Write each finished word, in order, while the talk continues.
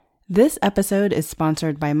This episode is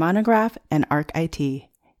sponsored by Monograph and Arc IT.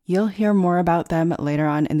 You'll hear more about them later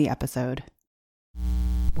on in the episode.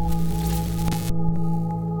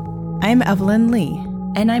 I'm Evelyn Lee.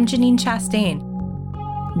 And I'm Janine Chastain.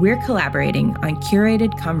 We're collaborating on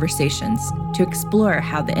curated conversations to explore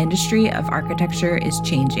how the industry of architecture is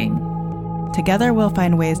changing. Together, we'll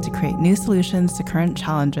find ways to create new solutions to current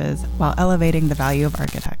challenges while elevating the value of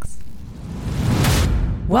architects.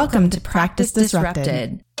 Welcome to Practice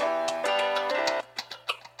Disrupted.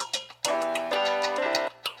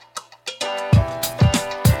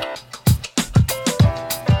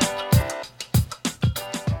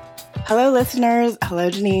 Hello, listeners. Hello,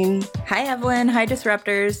 Janine. Hi, Evelyn. Hi,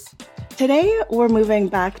 Disruptors. Today, we're moving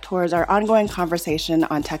back towards our ongoing conversation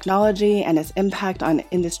on technology and its impact on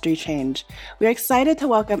industry change. We're excited to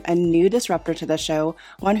welcome a new disruptor to the show,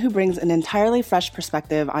 one who brings an entirely fresh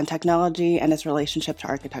perspective on technology and its relationship to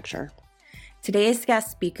architecture. Today's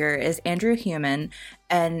guest speaker is Andrew Heumann,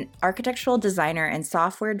 an architectural designer and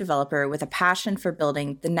software developer with a passion for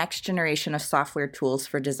building the next generation of software tools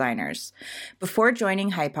for designers. Before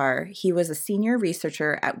joining Hypar, he was a senior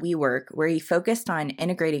researcher at WeWork, where he focused on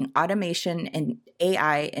integrating automation and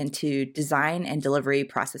AI into design and delivery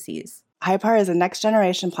processes. Hypar is a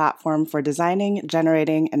next-generation platform for designing,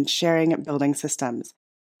 generating, and sharing building systems.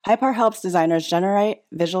 Hypar helps designers generate,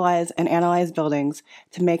 visualize, and analyze buildings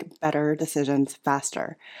to make better decisions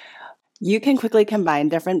faster. You can quickly combine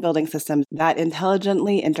different building systems that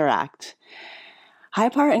intelligently interact.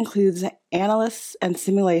 Hypar includes analysts and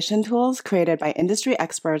simulation tools created by industry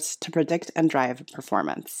experts to predict and drive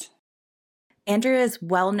performance. Andrew is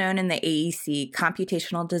well known in the AEC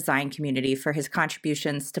computational design community for his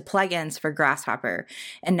contributions to plugins for Grasshopper,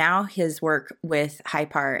 and now his work with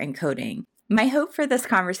Hypar and coding. My hope for this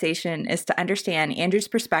conversation is to understand Andrew's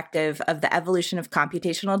perspective of the evolution of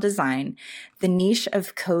computational design, the niche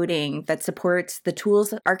of coding that supports the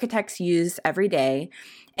tools architects use every day,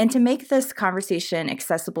 and to make this conversation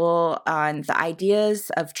accessible on the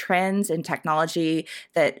ideas of trends and technology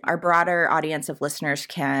that our broader audience of listeners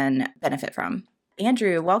can benefit from.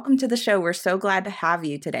 Andrew, welcome to the show. We're so glad to have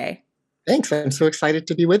you today. Thanks. I'm so excited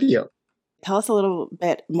to be with you. Tell us a little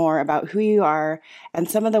bit more about who you are and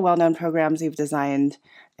some of the well-known programs you've designed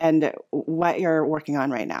and what you're working on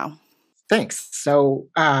right now. Thanks. So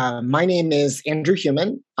my name is Andrew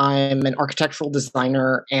Heumann. I'm an architectural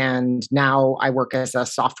designer, and now I work as a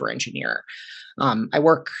software engineer. I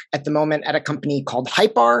work at the moment at a company called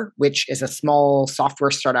Hypar, which is a small software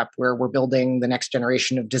startup where we're building the next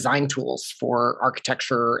generation of design tools for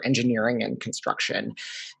architecture, engineering, and construction.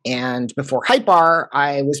 And before Hypar,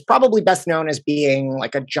 I was probably best known as being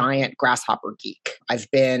like a giant Grasshopper geek. I've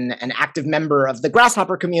been an active member of the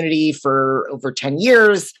Grasshopper community for over 10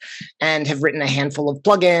 years and have written a handful of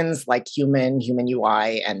plugins like Human, Human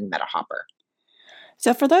UI, and MetaHopper.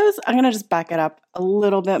 So for those, I'm going to just back it up a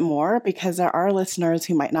little bit more because there are listeners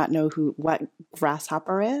who might not know what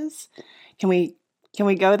Grasshopper is. Can we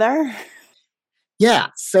go there? Yeah,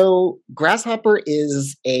 so Grasshopper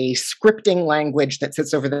is a scripting language that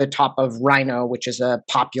sits over the top of Rhino, which is a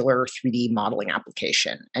popular 3D modeling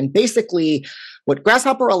application. And basically, what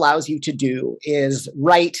Grasshopper allows you to do is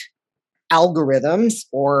write algorithms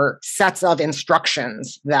or sets of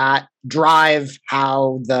instructions that drive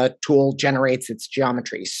how the tool generates its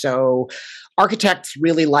geometry. So architects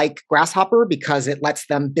really like Grasshopper because it lets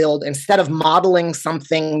them build, instead of modeling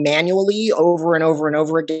something manually over and over and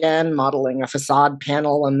over again, modeling a facade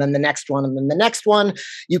panel and then the next one and then the next one,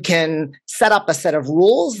 you can set up a set of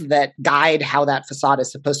rules that guide how that facade is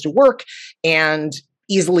supposed to work and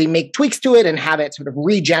easily make tweaks to it and have it sort of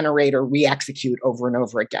regenerate or re-execute over and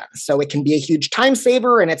over again. So it can be a huge time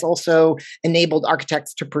saver, and it's also enabled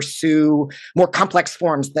architects to pursue more complex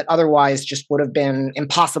forms that otherwise just would have been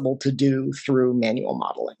impossible to do through manual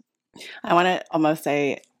modeling. I want to almost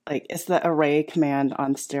say, like, it's the array command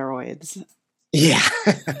on steroids. Yeah.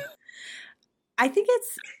 I think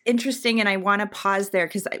it's interesting, and I want to pause there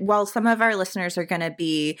because while some of our listeners are going to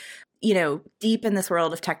be deep in this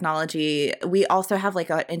world of technology, we also have like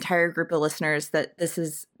an entire group of listeners that this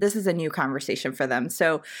is a new conversation for them.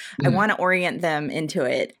 So I want to orient them into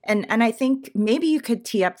it. And I think maybe you could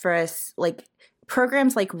tee up for us like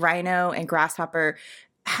programs like Rhino and Grasshopper.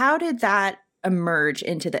 How did that emerge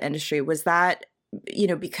into the industry? Was that,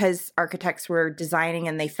 because architects were designing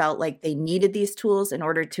and they felt like they needed these tools in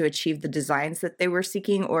order to achieve the designs that they were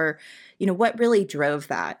seeking? Or, what really drove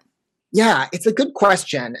that? Yeah, it's a good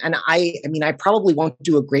question. And I probably won't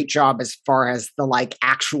do a great job as far as the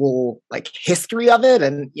actual history of it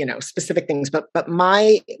and, specific things. But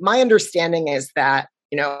my understanding is that,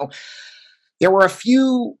 there were a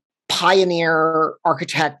few pioneer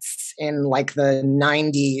architects in like the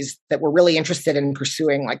 90s that were really interested in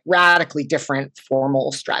pursuing like radically different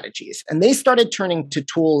formal strategies. And they started turning to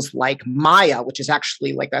tools like Maya, which is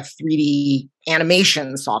actually like a 3D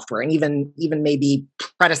animation software, and even maybe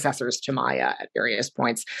predecessors to Maya at various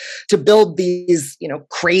points, to build these,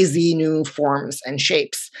 crazy new forms and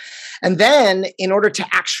shapes. And then in order to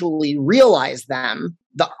actually realize them,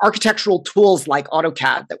 the architectural tools like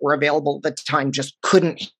AutoCAD that were available at the time just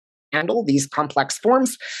couldn't handle these complex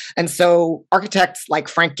forms. And so architects like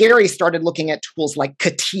Frank Gehry started looking at tools like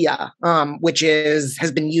CATIA, which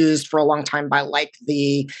has been used for a long time by like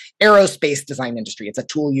the aerospace design industry. It's a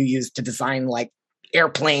tool you use to design like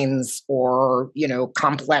airplanes or,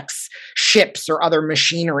 complex ships or other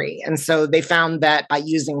machinery. And so they found that by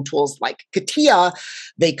using tools like CATIA,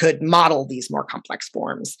 they could model these more complex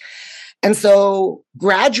forms. And so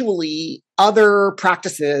gradually, other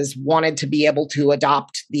practices wanted to be able to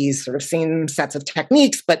adopt these sort of same sets of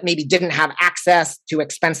techniques, but maybe didn't have access to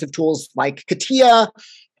expensive tools like CATIA.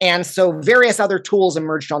 And so various other tools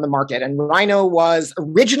emerged on the market. And Rhino was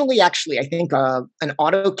originally actually, I think, an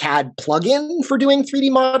AutoCAD plugin for doing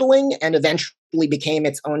 3D modeling, and eventually became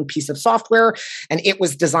its own piece of software. And it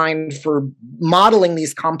was designed for modeling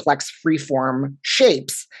these complex freeform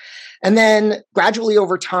shapes. And then gradually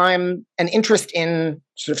over time, an interest in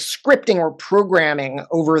sort of scripting or programming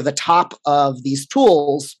over the top of these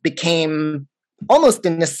tools became almost a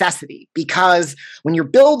necessity, because when you're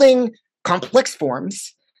building complex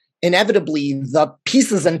forms, inevitably the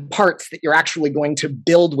pieces and parts that you're actually going to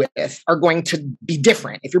build with are going to be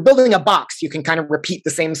different. If you're building a box, you can kind of repeat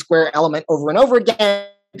the same square element over and over again.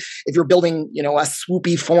 If you're building, a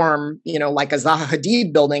swoopy form, like a Zaha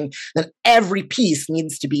Hadid building, then every piece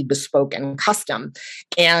needs to be bespoke and custom.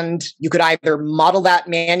 And you could either model that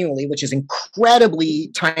manually, which is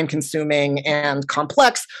incredibly time consuming and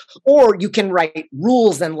complex, or you can write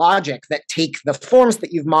rules and logic that take the forms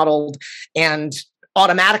that you've modeled and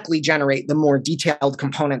automatically generate the more detailed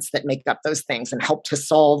components that make up those things and help to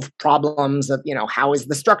solve problems of, how is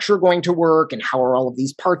the structure going to work and how are all of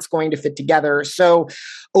these parts going to fit together. So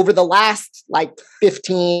over the last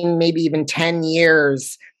 15, maybe even 10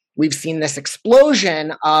 years, we've seen this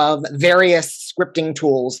explosion of various scripting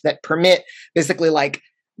tools that permit basically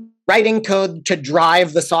writing code to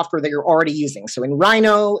drive the software that you're already using. So in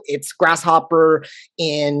Rhino, it's Grasshopper.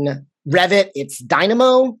 In Revit, it's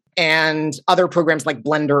Dynamo. And other programs like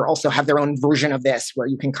Blender also have their own version of this, where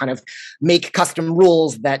you can kind of make custom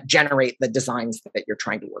rules that generate the designs that you're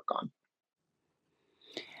trying to work on.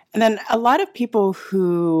 And then a lot of people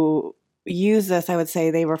who use this, I would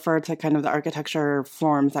say they refer to kind of the architecture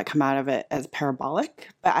forms that come out of it as parabolic.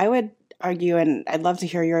 But I would argue, and I'd love to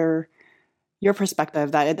hear your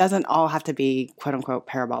perspective, that it doesn't all have to be quote unquote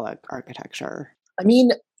parabolic architecture. I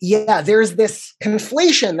mean, yeah, there's this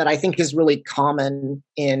conflation that I think is really common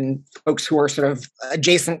in folks who are sort of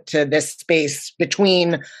adjacent to this space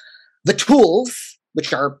between the tools,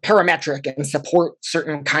 which are parametric and support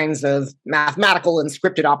certain kinds of mathematical and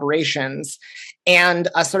scripted operations, and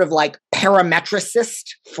a sort of parametricist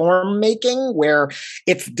form making, where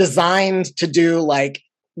it's designed to do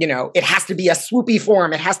it has to be a swoopy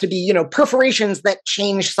form. It has to be, perforations that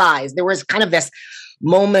change size. There was kind of this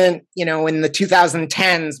moment, in the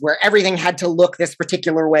 2010s where everything had to look this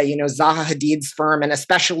particular way. Zaha Hadid's firm, and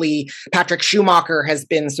especially Patrick Schumacher, has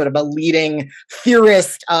been sort of a leading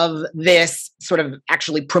theorist of this, sort of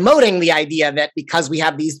actually promoting the idea that because we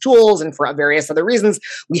have these tools and for various other reasons,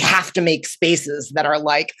 we have to make spaces that are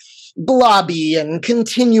blobby and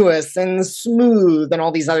continuous and smooth and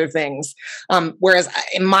all these other things. Whereas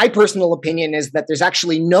in my personal opinion is that there's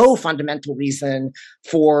actually no fundamental reason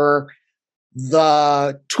for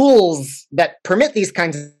the tools that permit these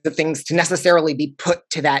kinds of things to necessarily be put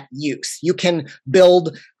to that use. You can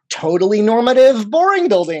build totally normative, boring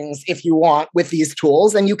buildings if you want with these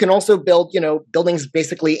tools. And you can also build, buildings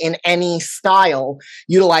basically in any style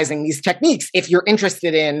utilizing these techniques if you're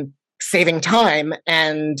interested in saving time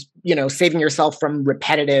and, saving yourself from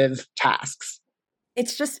repetitive tasks.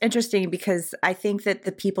 It's just interesting because I think that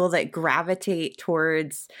the people that gravitate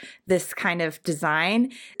towards this kind of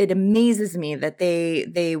design, it amazes me that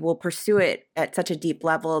they will pursue it at such a deep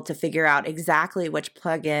level to figure out exactly which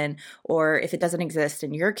plugin, or if it doesn't exist,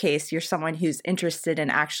 in your case, you're someone who's interested in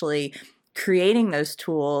actually creating those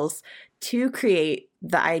tools to create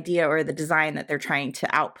the idea or the design that they're trying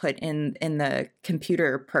to output in the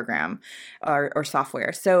computer program or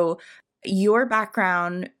software. So your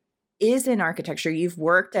background is in architecture. You've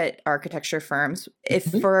worked at architecture firms.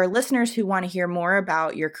 If for listeners who want to hear more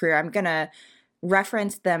about your career, I'm going to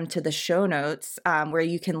reference them to the show notes where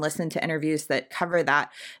you can listen to interviews that cover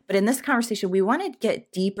that. But in this conversation, we want to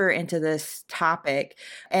get deeper into this topic.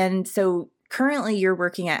 And so currently you're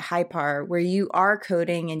working at Hypar, where you are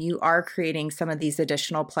coding and you are creating some of these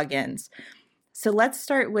additional plugins. So let's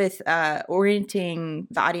start with orienting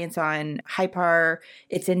the audience on Hypar,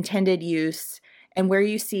 its intended use, and where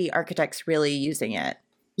you see architects really using it.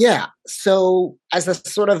 Yeah. So as a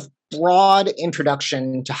sort of broad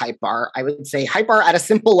introduction to Hypar, I would say Hypar at a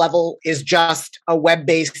simple level is just a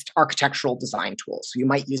web-based architectural design tool. So you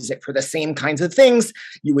might use it for the same kinds of things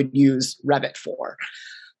you would use Revit for.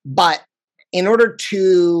 But in order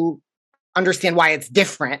to understand why it's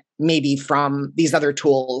different, maybe from these other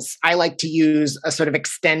tools, I like to use a sort of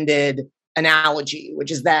extended analogy,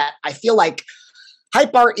 which is that I feel like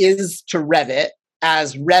Hypar is to Revit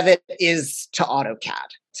as Revit is to AutoCAD.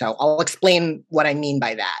 So I'll explain what I mean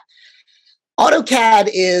by that. AutoCAD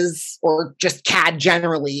is, or just CAD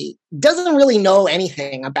generally, doesn't really know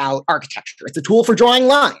anything about architecture. It's a tool for drawing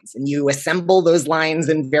lines, and you assemble those lines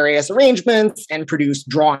in various arrangements and produce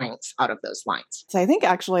drawings out of those lines. So I think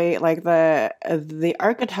actually, like the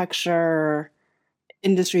architecture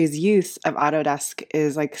industry's use of Autodesk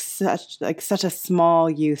is such a small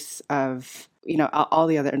use of, you know, all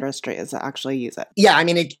the other industries that actually use it. Yeah, I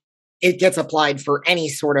mean, it gets applied for any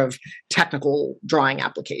sort of technical drawing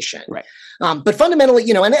application. Right. But fundamentally,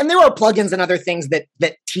 you know, and there are plugins and other things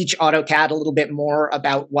that teach AutoCAD a little bit more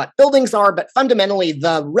about what buildings are. But fundamentally,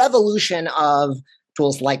 the revolution of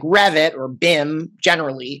tools like Revit or BIM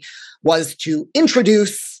generally was to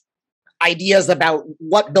introduce ideas about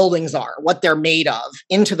what buildings are, what they're made of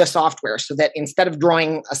into the software, so that instead of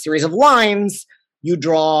drawing a series of lines, you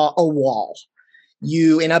draw a wall.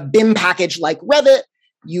 You, in a BIM package like Revit,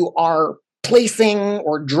 you are placing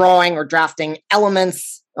or drawing or drafting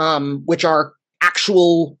elements which are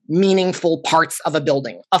actual meaningful parts of a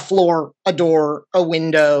building: a floor, a door, a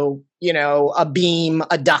window, you know, a beam,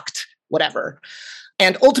 a duct, whatever.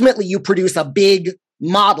 And ultimately you produce a big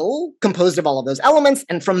model composed of all of those elements.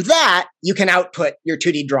 And from that, you can output your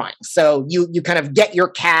 2D drawings. So you kind of get your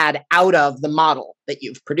CAD out of the model that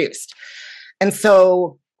you've produced. And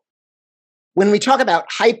so when we talk about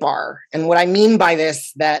Hypar, and what I mean by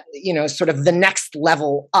this, that, you know, sort of the next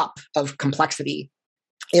level up of complexity,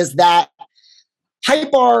 is that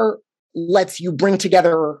Hypar lets you bring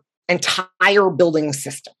together entire building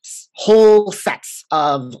systems, whole sets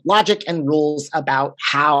of logic and rules about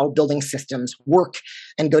how building systems work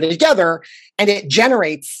and go together, and it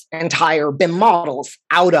generates entire BIM models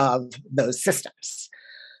out of those systems.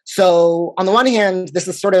 So on the one hand, this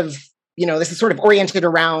is sort of oriented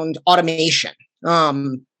around automation.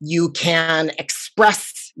 You can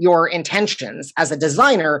express your intentions as a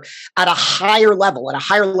designer at a higher level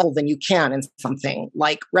than you can in something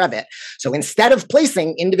like Revit. So instead of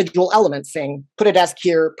placing individual elements, saying, put a desk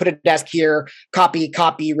here,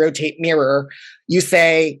 copy, rotate, mirror, you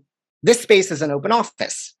say, this space is an open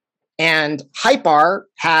office. And Hypar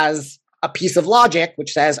has a piece of logic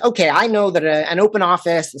which says, okay, I know that an open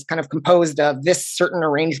office is kind of composed of this certain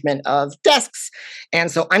arrangement of desks,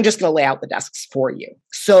 and so I'm just going to lay out the desks for you.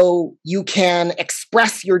 So you can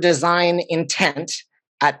express your design intent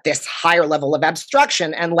at this higher level of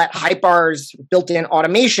abstraction and let Hypar's built-in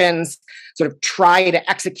automations sort of try to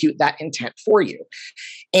execute that intent for you.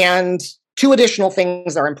 And two additional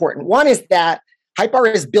things are important. One is that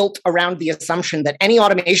Hypar is built around the assumption that any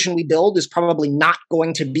automation we build is probably not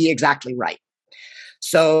going to be exactly right.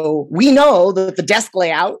 So we know that the desk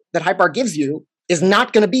layout that Hypar gives you is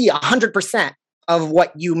not going to be 100% of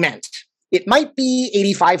what you meant. It might be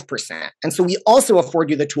 85%. And so we also afford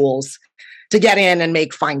you the tools to get in and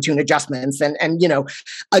make fine-tune adjustments and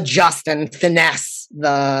adjust and finesse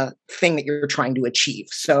the thing that you're trying to achieve.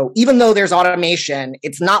 So even though there's automation,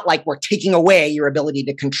 it's not like we're taking away your ability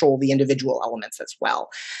to control the individual elements as well.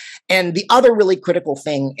 And the other really critical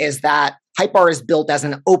thing is that Hypar is built as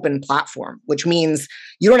an open platform, which means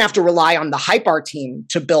you don't have to rely on the Hypar team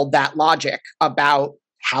to build that logic about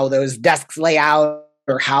how those desks lay out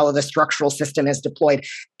or how the structural system is deployed.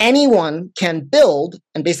 Anyone can build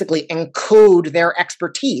and basically encode their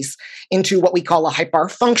expertise into what we call a Hypar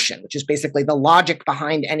function, which is basically the logic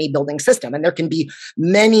behind any building system. And there can be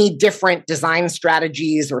many different design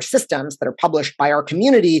strategies or systems that are published by our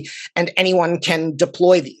community, and anyone can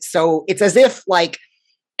deploy these. So it's as if like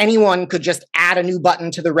anyone could just add a new button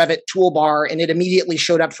to the Revit toolbar and it immediately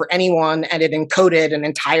showed up for anyone, and it encoded an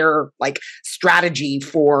entire like strategy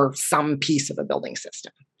for some piece of a building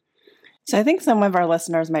system. So I think some of our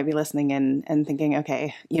listeners might be listening in and thinking,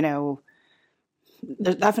 okay,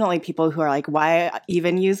 there's definitely people who are like, why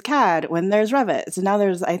even use CAD when there's Revit? So now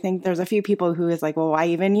I think there's a few people who is like, well, why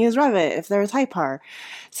even use Revit if there's Hypar?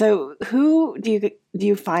 So who do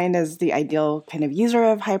you find as the ideal kind of user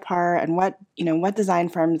of Hypar, and what design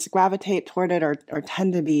firms gravitate toward it or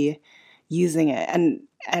tend to be using it?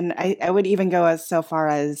 And I would even go as so far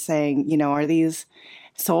as saying, are these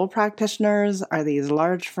sole practitioners? Are these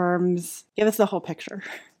large firms? Give us the whole picture.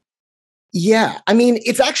 Yeah, I mean,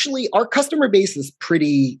 it's actually, our customer base is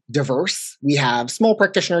pretty diverse. We have small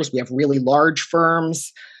practitioners, we have really large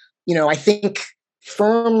firms. I think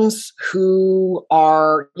firms who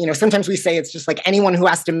are, sometimes we say it's just like anyone who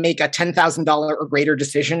has to make a $10,000 or greater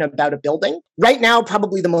decision about a building. Right now,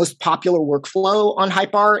 probably the most popular workflow on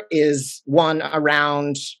Hypar is one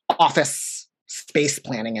around office space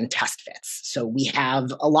planning and test fits. So we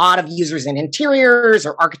have a lot of users in interiors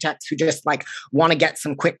or architects who just like want to get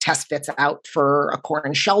some quick test fits out for a core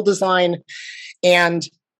and shell design. And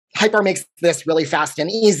Hypar makes this really fast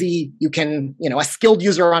and easy. You can, a skilled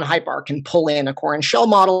user on Hypar can pull in a core and shell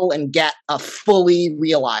model and get a fully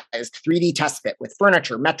realized 3D test fit with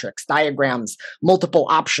furniture, metrics, diagrams, multiple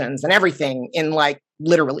options, and everything in like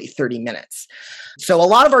literally 30 minutes. So a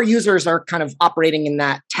lot of our users are kind of operating in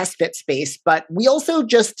that test fit space, but we also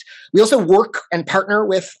work and partner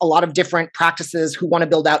with a lot of different practices who want to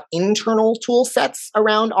build out internal tool sets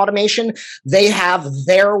around automation. They have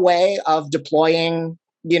their way of deploying,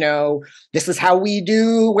 this is how we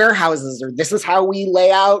do warehouses, or this is how we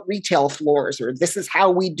lay out retail floors, or this is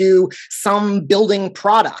how we do some building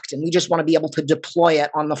product. And we just want to be able to deploy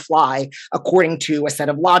it on the fly according to a set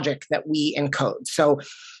of logic that we encode. So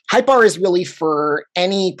Hypar is really for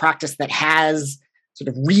any practice that has sort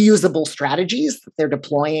of reusable strategies that they're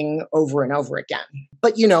deploying over and over again.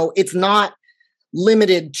 But, it's not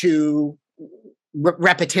limited to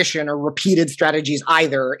repetition or repeated strategies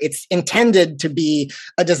either. It's intended to be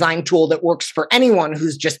a design tool that works for anyone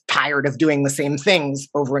who's just tired of doing the same things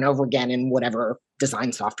over and over again in whatever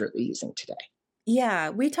design software they're using today. Yeah,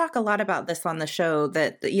 we talk a lot about this on the show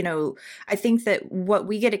that, I think that what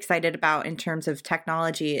we get excited about in terms of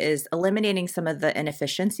technology is eliminating some of the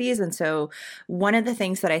inefficiencies. And so one of the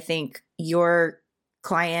things that I think your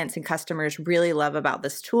clients and customers really love about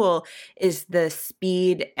this tool is the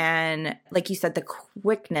speed and, like you said, the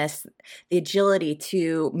quickness, the agility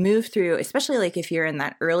to move through, especially like if you're in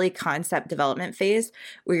that early concept development phase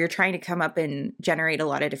where you're trying to come up and generate a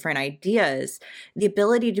lot of different ideas. The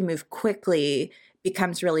ability to move quickly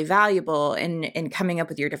becomes really valuable in coming up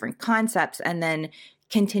with your different concepts and then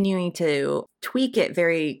continuing to tweak it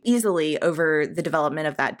very easily over the development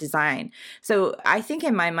of that design. So I think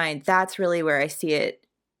in my mind, that's really where I see it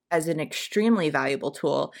as an extremely valuable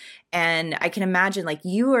tool. And I can imagine like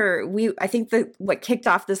I think that what kicked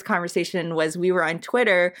off this conversation was we were on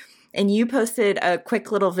Twitter and you posted a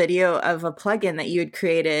quick little video of a plugin that you had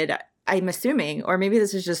created, I'm assuming, or maybe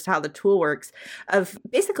this is just how the tool works, of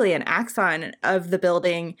basically an axon of the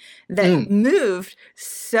building that moved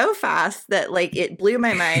so fast that like it blew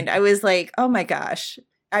my mind. I was like, oh my gosh.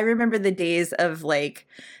 I remember the days of like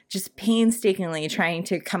just painstakingly trying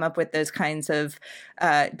to come up with those kinds of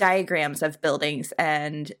diagrams of buildings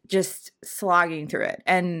and just slogging through it.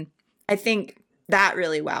 And I think that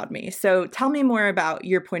really wowed me. So tell me more about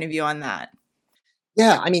your point of view on that.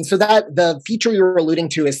 Yeah, I mean, so that the feature you're alluding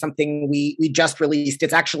to is something we just released.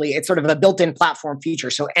 It's sort of a built-in platform feature.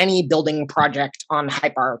 So any building project on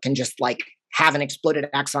Hypar can just like have an exploded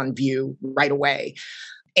axon view right away.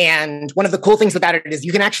 And one of the cool things about it is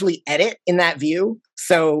you can actually edit in that view.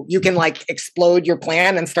 So you can like explode your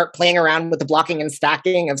plan and start playing around with the blocking and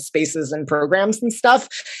stacking of spaces and programs and stuff,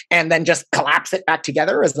 and then just collapse it back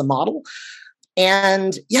together as the model.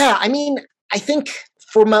 And yeah, I mean, I think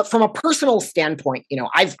from a personal standpoint,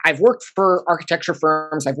 I've worked for architecture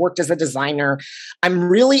firms. I've worked as a designer. I'm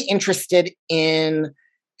really interested in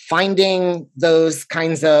finding those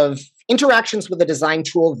kinds of interactions with a design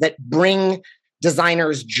tool that bring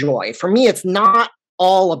designers joy. For me, it's not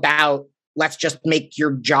all about let's just make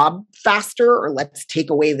your job faster or let's take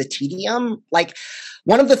away the tedium. Like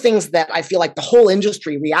one of the things that I feel like the whole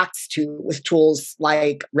industry reacts to with tools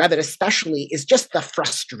like Revit especially is just the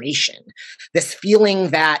frustration, this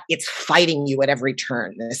feeling that it's fighting you at every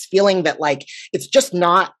turn, this feeling that like it's just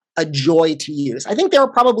not a joy to use. I think there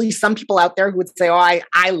are probably some people out there who would say, oh,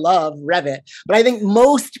 I love Revit. But I think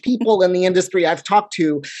most people in the industry I've talked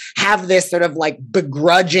to have this sort of like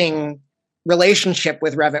begrudging relationship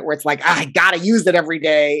with Revit where it's like, I got to use it every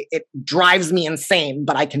day. It drives me insane,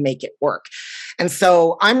 but I can make it work. And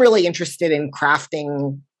so I'm really interested in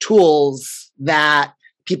crafting tools that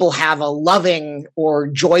people have a loving or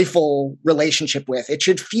joyful relationship with. It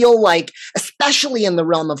should feel like, especially in the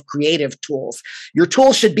realm of creative tools, your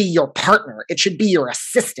tool should be your partner. It should be your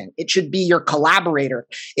assistant. It should be your collaborator.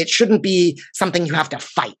 It shouldn't be something you have to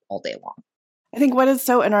fight all day long. I think what is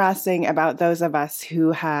so interesting about those of us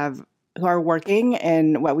who are working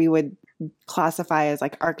in what we would classify as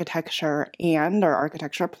like architecture or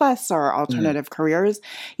architecture plus or alternative careers,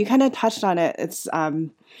 you kind of touched on it. It's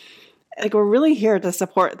like we're really here to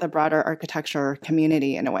support the broader architecture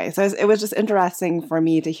community in a way. So it was just interesting for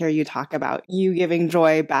me to hear you talk about you giving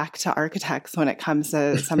joy back to architects when it comes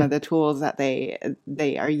to some of the tools that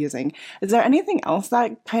they are using. Is there anything else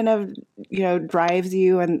that kind of, drives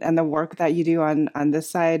you and the work that you do on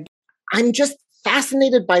this side? I'm just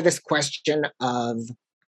fascinated by this question of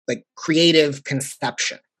like creative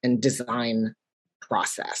conception and design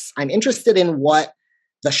process. I'm interested in what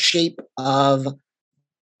the shape of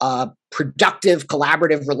a productive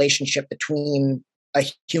collaborative relationship between a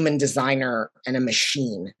human designer and a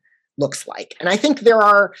machine looks like. And I think there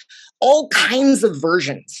are all kinds of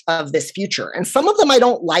versions of this future. And some of them I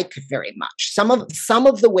don't like very much. Some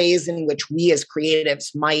of the ways in which we as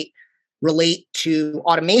creatives might relate to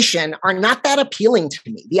automation are not that appealing to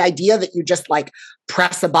me. The idea that you just like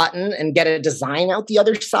press a button and get a design out the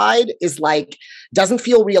other side is like, doesn't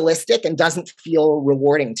feel realistic and doesn't feel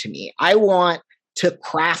rewarding to me. I want to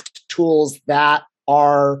craft tools that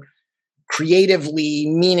are creatively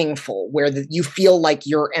meaningful, where you feel like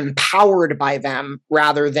you're empowered by them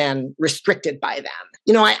rather than restricted by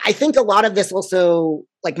them. I think a lot of this also,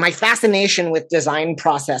 like my fascination with design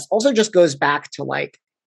process also just goes back to like,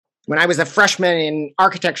 when I was a freshman in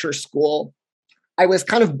architecture school, I was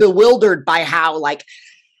kind of bewildered by how like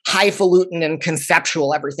highfalutin and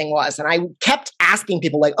conceptual everything was. And I kept asking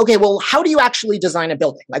people like, okay, well, how do you actually design a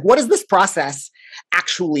building? Like, what does this process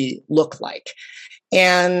actually look like?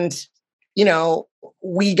 And,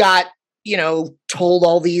 we got, told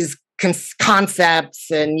all these concepts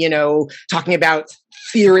and, talking about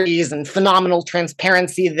theories and phenomenal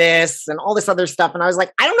transparency, this and all this other stuff. And I was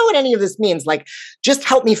like, I don't know what any of this means. Like, just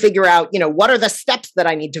help me figure out, what are the steps that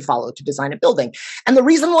I need to follow to design a building? And the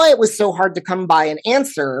reason why it was so hard to come by an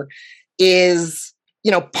answer is,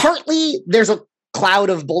 partly there's a cloud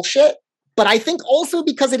of bullshit, but I think also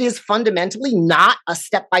because it is fundamentally not a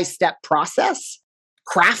step-by-step process.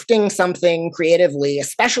 Crafting something creatively,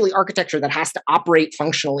 especially architecture that has to operate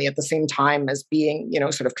functionally at the same time as being,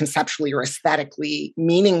 sort of conceptually or aesthetically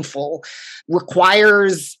meaningful,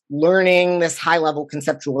 requires learning this high-level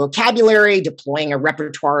conceptual vocabulary, deploying a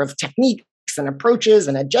repertoire of techniques and approaches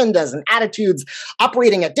and agendas and attitudes,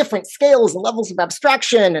 operating at different scales and levels of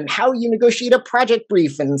abstraction, and how you negotiate a project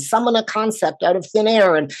brief and summon a concept out of thin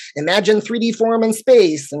air and imagine 3D form in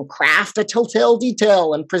space and craft a telltale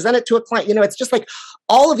detail and present it to a client. It's just like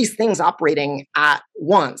all of these things operating at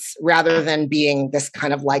once rather than being this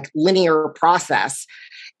kind of like linear process.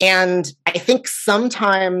 And I think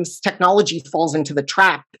sometimes technology falls into the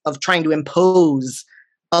trap of trying to impose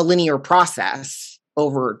a linear process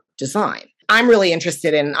over design. I'm really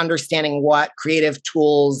interested in understanding what creative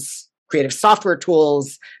software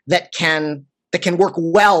tools that can work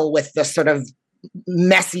well with the sort of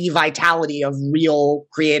messy vitality of real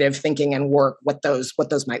creative thinking and work, what those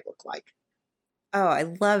might look like. Oh, I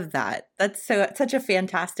love that. That's such a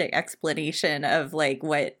fantastic explanation of like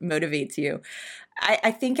what motivates you.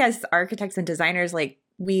 I think as architects and designers, like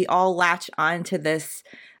we all latch on to this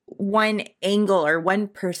one angle or one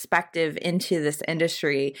perspective into this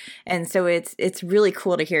industry. And so it's really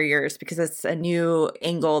cool to hear yours because it's a new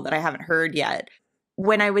angle that I haven't heard yet.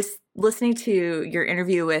 When I was listening to your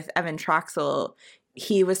interview with Evan Troxel,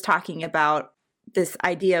 he was talking about this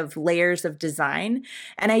idea of layers of design.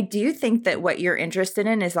 And I do think that what you're interested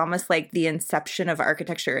in is almost like the inception of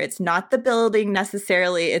architecture. It's not the building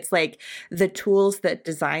necessarily. It's like the tools that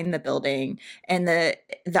design the building and the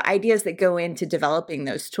ideas that go into developing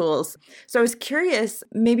those tools. So I was curious,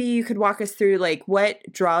 maybe you could walk us through like what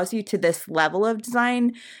draws you to this level of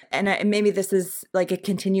design. And maybe this is like a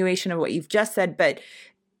continuation of what you've just said, but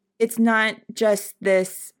it's not just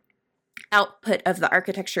this output of the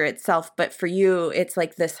architecture itself, but for you, it's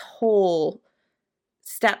like this whole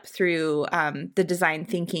step through the design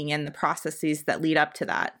thinking and the processes that lead up to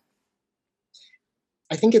that.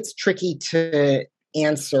 I think it's tricky to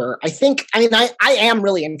answer. I am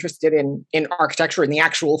really interested in architecture and the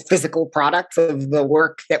actual physical products of the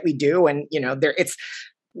work that we do. And,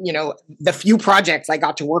 the few projects I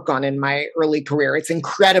got to work on in my early career, it's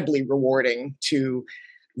incredibly rewarding to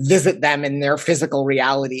visit them in their physical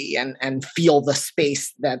reality and feel the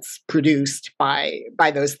space that's produced by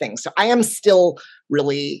those things. So I am still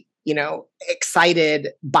really excited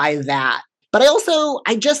by that. But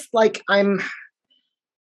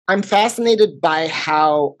I'm fascinated by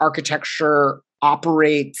how architecture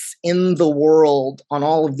operates in the world on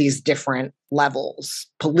all of these different levels,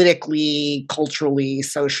 politically, culturally,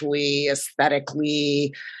 socially,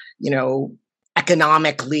 aesthetically,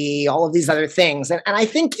 economically, all of these other things. And I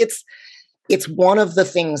think it's one of the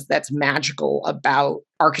things that's magical about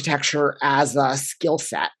architecture as a skill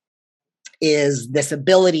set is this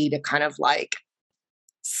ability to kind of like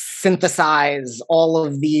synthesize all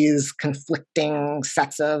of these conflicting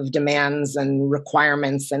sets of demands and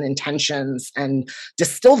requirements and intentions and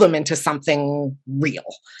distill them into something real.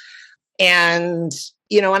 And,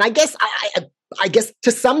 and I guess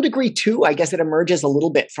to some degree too, I guess it emerges a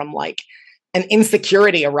little bit from like an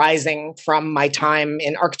insecurity arising from my time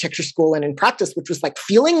in architecture school and in practice, which was like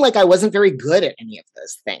feeling like I wasn't very good at any of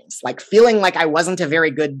those things, like feeling like I wasn't a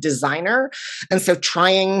very good designer. And so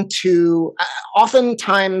trying to,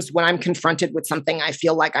 oftentimes when I'm confronted with something I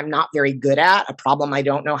feel like I'm not very good at, a problem I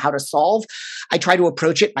don't know how to solve, I try to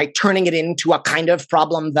approach it by turning it into a kind of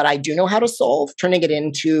problem that I do know how to solve, turning it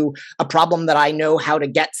into a problem that I know how to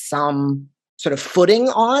get some sort of footing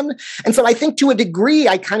on. And so I think to a degree,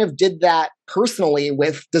 I kind of did that personally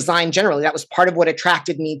with design generally. That was part of what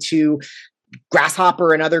attracted me to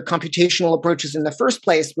Grasshopper and other computational approaches in the first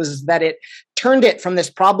place, was that it turned it from this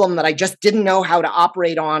problem that I just didn't know how to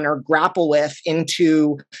operate on or grapple with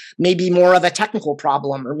into maybe more of a technical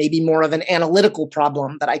problem or maybe more of an analytical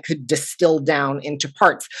problem that I could distill down into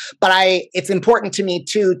parts. But it's important to me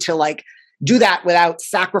too, to like do that without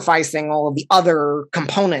sacrificing all of the other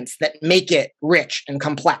components that make it rich and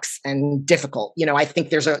complex and difficult. I think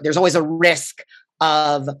there's always a risk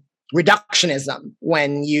of reductionism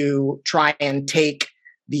when you try and take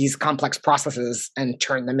these complex processes and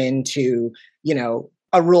turn them into,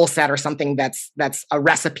 a rule set or something that's a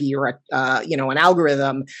recipe or an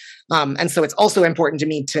algorithm. And so it's also important to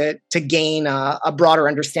me to gain a broader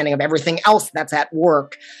understanding of everything else that's at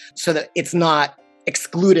work so that it's not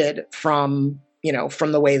excluded from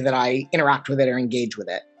the way that I interact with it or engage with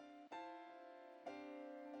it.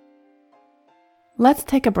 Let's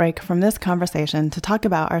take a break from this conversation to talk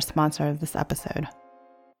about our sponsor of this episode,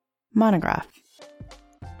 Monograph.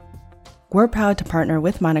 We're proud to partner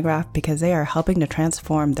with Monograph because they are helping to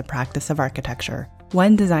transform the practice of architecture,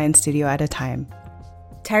 one design studio at a time.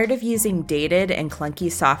 Tired of using dated and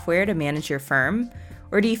clunky software to manage your firm?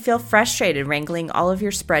 Or do you feel frustrated wrangling all of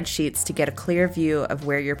your spreadsheets to get a clear view of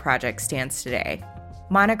where your project stands today?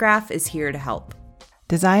 Monograph is here to help.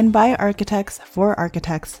 Designed by architects for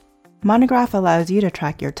architects, Monograph allows you to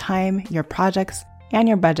track your time, your projects, and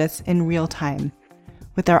your budgets in real time.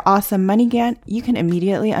 With their awesome Money Gantt, you can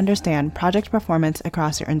immediately understand project performance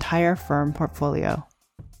across your entire firm portfolio.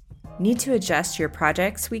 Need to adjust your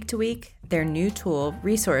projects week to week? Their new tool,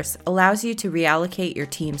 Resource, allows you to reallocate your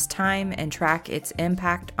team's time and track its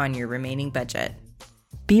impact on your remaining budget.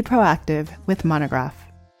 Be proactive with Monograph.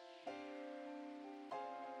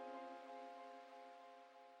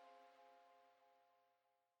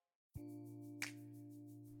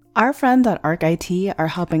 Our friends at ArcIT are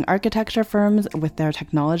helping architecture firms with their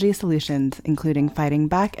technology solutions, including fighting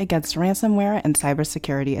back against ransomware and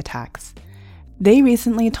cybersecurity attacks. They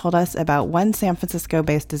recently told us about one San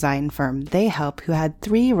Francisco-based design firm they help who had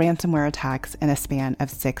 3 ransomware attacks in a span of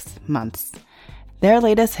 6 months. Their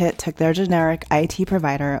latest hit took their generic IT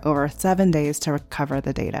provider over 7 days to recover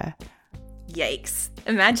the data. Yikes.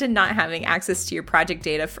 Imagine not having access to your project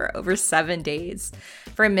data for over 7 days.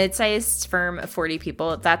 For a mid-sized firm of 40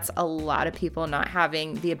 people, that's a lot of people not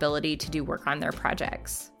having the ability to do work on their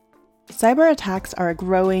projects. Cyber attacks are a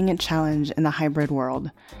growing challenge in the hybrid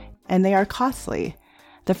world, and they are costly.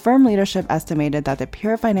 The firm leadership estimated that the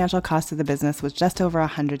pure financial cost of the business was just over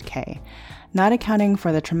 $100K, not accounting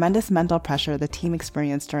for the tremendous mental pressure the team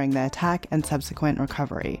experienced during the attack and subsequent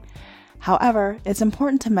recovery. However, it's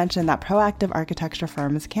important to mention that proactive architecture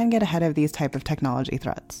firms can get ahead of these type of technology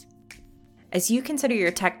threats. As you consider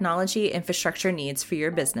your technology infrastructure needs for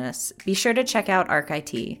your business, be sure to check out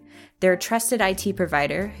ArcIT. They're a trusted IT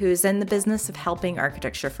provider who is in the business of helping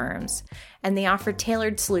architecture firms, and they offer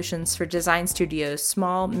tailored solutions for design studios,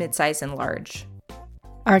 small, mid-size, and large.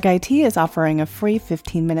 ArcIT is offering a free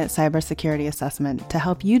 15-minute cybersecurity assessment to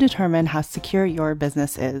help you determine how secure your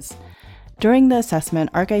business is. During the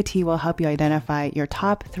assessment, ArcIT will help you identify your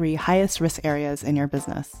top 3 highest risk areas in your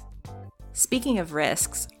business. Speaking of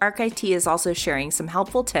risks, ArcIT is also sharing some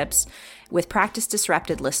helpful tips with Practice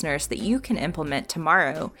Disrupted listeners that you can implement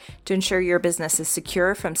tomorrow to ensure your business is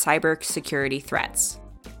secure from cybersecurity threats.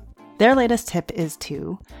 Their latest tip is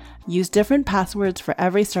to Use different passwords for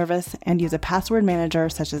every service and use a password manager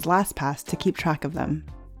such as LastPass to keep track of them.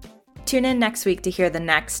 Tune in next week to hear the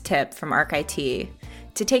next tip from ArcIT.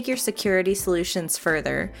 To take your security solutions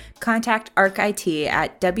further, contact ArcIT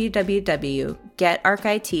at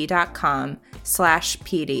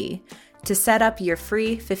www.getarcit.com/PD to set up your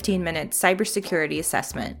free 15-minute cybersecurity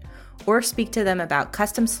assessment, or speak to them about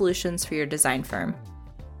custom solutions for your design firm.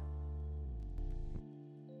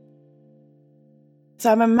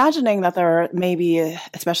 So I'm imagining that there may be,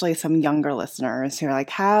 especially some younger listeners who are like,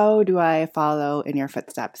 how do I follow in your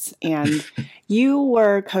footsteps? And you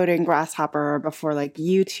were coding Grasshopper before like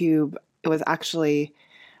YouTube. It was actually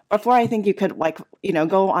before I think you could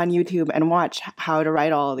go on YouTube and watch how to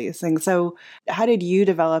write all of these things. So how did you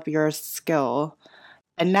develop your skill?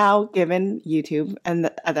 And now, given YouTube and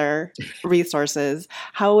the other resources,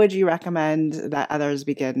 how would you recommend that others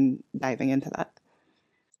begin diving into that?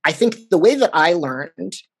 I think the way that I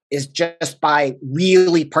learned is just by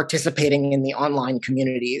really participating in the online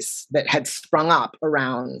communities that had sprung up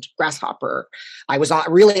around Grasshopper. I was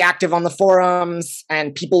really active on the forums,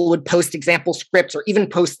 and people would post example scripts or even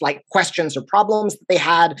post like questions or problems that they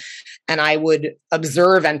had. And I would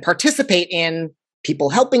observe and participate in people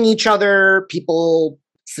helping each other, people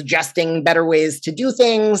suggesting better ways to do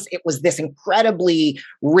things. It was this incredibly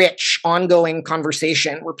rich, ongoing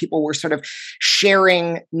conversation where people were sort of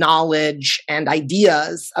sharing knowledge and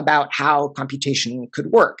ideas about how computation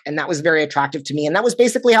could work. And that was very attractive to me. And that was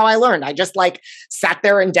basically how I learned. I just sat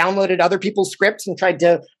there and downloaded other people's scripts and tried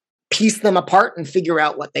to piece them apart and figure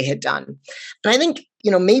out what they had done. And I think,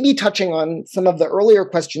 maybe touching on some of the earlier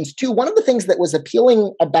questions too, one of the things that was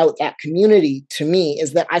appealing about that community to me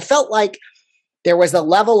is that I felt like there was a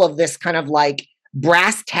level of this kind of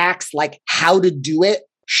brass tacks, how to do it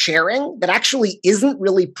sharing that actually isn't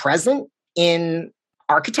really present in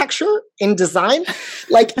architecture, in design.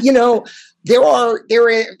 There are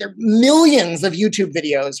millions of YouTube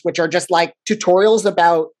videos, which are just tutorials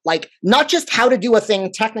about not just how to do a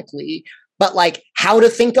thing technically, but how to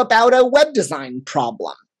think about a web design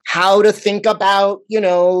problem, how to think about,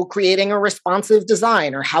 creating a responsive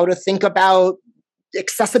design, or how to think about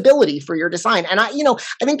accessibility for your design. And I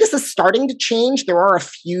think this is starting to change. There are a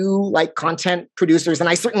few content producers, and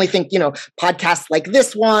I certainly think, podcasts like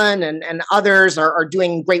this one and others are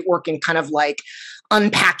doing great work in kind of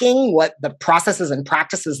unpacking what the processes and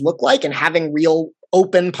practices look like and having real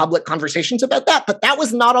open public conversations about that. But that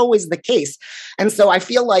was not always the case. And so I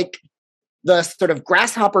feel like the sort of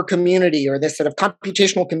Grasshopper community, or this sort of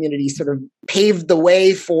computational community, sort of paved the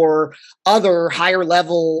way for other higher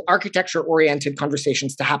level architecture oriented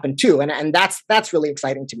conversations to happen too. And that's really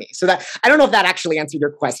exciting to me. So that, I don't know if that actually answered your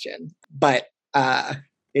question, but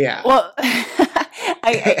yeah. Well,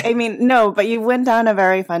 I mean, no, but you went down a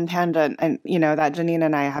very fun tangent, and that Janine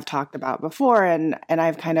and I have talked about before, and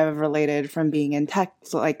I've kind of related from being in tech.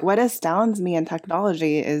 So what astounds me in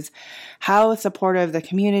technology is how supportive the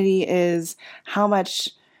community is, how much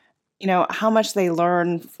they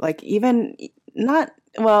learn,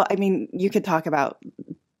 you could talk about,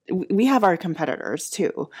 we have our competitors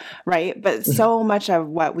too, right? But so much of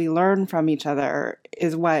what we learn from each other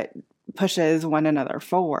is what pushes one another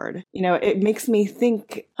forward. It makes me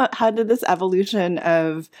think, how did this evolution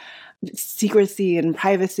of secrecy and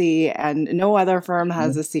privacy and no other firm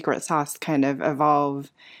has a secret sauce kind of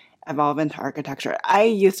evolve into architecture? I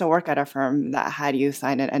used to work at a firm that had you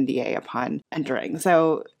sign an NDA upon entering.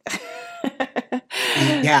 So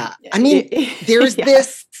yeah, I mean, there's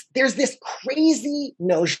this crazy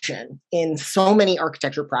notion in so many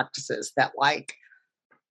architecture practices that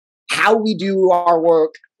how we do our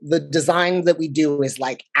work, the design that we do is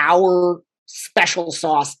our special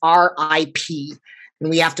sauce, our IP, and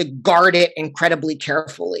we have to guard it incredibly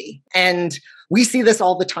carefully. And we see this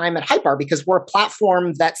all the time at Hypar because we're a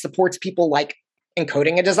platform that supports people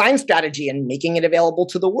encoding a design strategy and making it available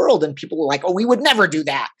to the world. And people are oh, we would never do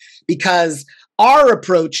that because our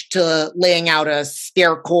approach to laying out a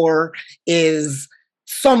stair core is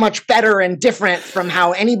so much better and different from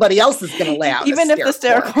how anybody else is going to lay out. Even if the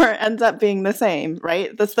stair core ends up being the same,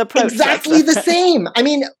 right? That's the approach. Exactly the same. I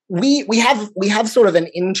mean, we have sort of an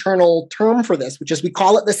internal term for this, which is we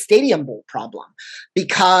call it the stadium bowl problem,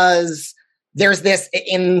 because there's this,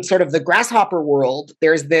 in sort of the Grasshopper world,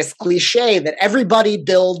 there's this cliche that everybody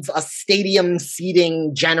builds a stadium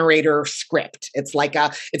seating generator script. It's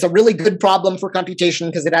it's a really good problem for computation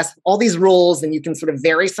because it has all these rules and you can sort of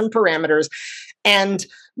vary some parameters. And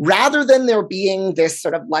rather than there being this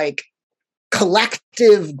sort of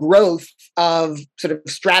collective growth of sort of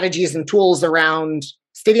strategies and tools around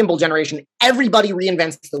Stadium Bowl generation, everybody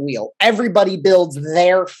reinvents the wheel. Everybody builds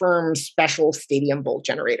their firm's special Stadium Bowl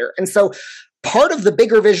generator. And so part of the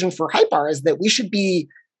bigger vision for Hypar is that we should be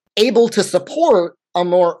able to support a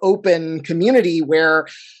more open community where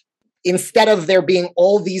instead of there being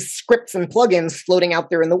all these scripts and plugins floating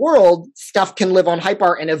out there in the world, stuff can live on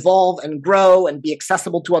Hypar and evolve and grow and be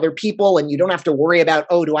accessible to other people. And you don't have to worry about,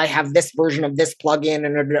 oh, do I have this version of this plugin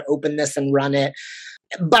in order to open this and run it?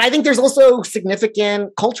 But I think there's also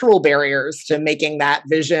significant cultural barriers to making that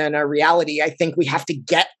vision a reality. I think we have to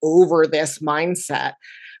get over this mindset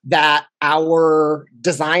that our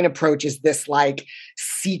design approach is this like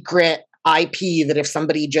secret IP that if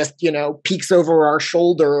somebody just, peeks over our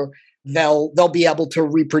shoulder, they'll be able to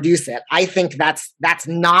reproduce it. I think that's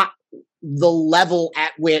not the level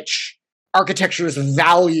at which architecture's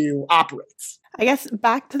value operates. I guess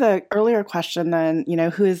back to the earlier question then,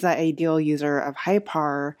 who is the ideal user of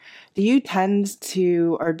Hypar? Do you tend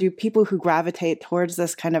to, or do people who gravitate towards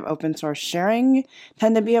this kind of open source sharing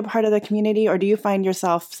tend to be a part of the community? Or do you find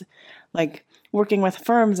yourself like working with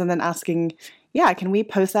firms and then asking, yeah, can we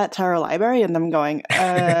post that to our library? And them going,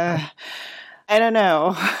 I don't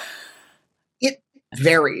know.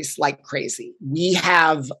 Varies like crazy. We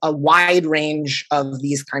have a wide range of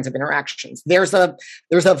these kinds of interactions. There's a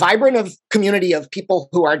vibrant community of people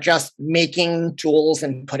who are just making tools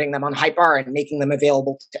and putting them on Hypar and making them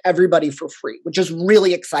available to everybody for free, which is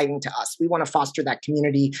really exciting to us. We want to foster that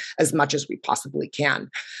community as much as we possibly can.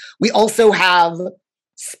 We also have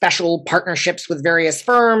special partnerships with various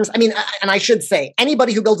firms. I mean, and I should say,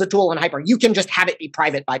 anybody who builds a tool on Hypar, you can just have it be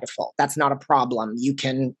private by default. That's not a problem. You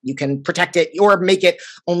can protect it or make it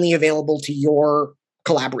only available to your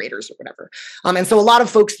collaborators or whatever. And so a lot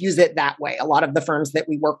of folks use it that way. A lot of the firms that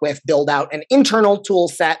we work with build out an internal tool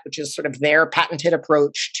set, which is sort of their patented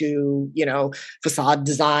approach to, facade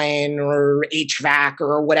design or HVAC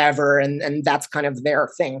or whatever. And that's kind of their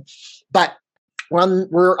thing. But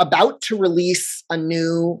we're about to release a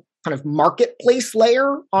new kind of marketplace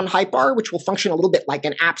layer on Hypar, which will function a little bit like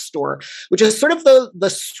an app store, which is sort of the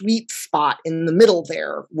sweet spot in the middle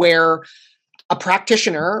there, where a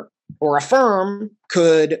practitioner or a firm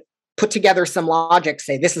could put together some logic,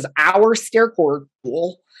 say, this is our StairCore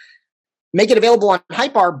tool, make it available on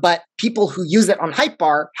Hypar, but people who use it on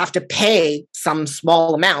Hypar have to pay some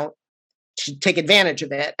small amount to take advantage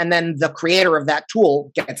of it. And then the creator of that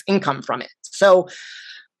tool gets income from it. So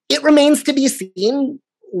it remains to be seen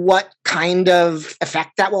what kind of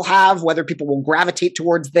effect that will have, whether people will gravitate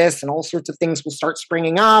towards this and all sorts of things will start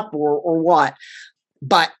springing up or what.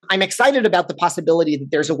 But I'm excited about the possibility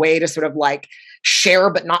that there's a way to sort of like share,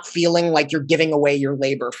 but not feeling like you're giving away your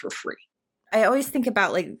labor for free. I always think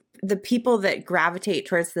about like the people that gravitate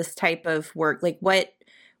towards this type of work, like what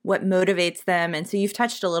motivates them. And so you've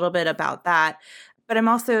touched a little bit about that. But I'm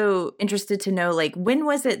also interested to know, like, when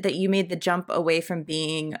was it that you made the jump away from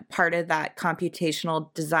being part of that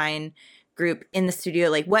computational design group in the studio?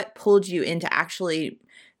 Like, what pulled you into actually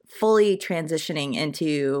fully transitioning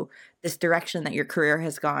into this direction that your career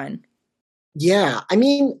has gone? Yeah, I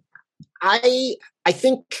mean, I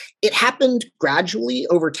think it happened gradually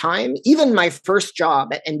over time. Even my first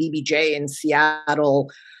job at NBBJ in Seattle,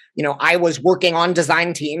 I was working on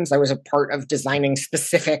design teams. I was a part of designing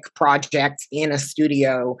specific projects in a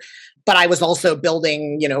studio, but I was also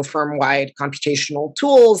building, firm-wide computational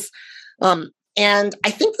tools. And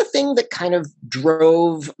I think the thing that kind of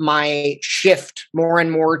drove my shift more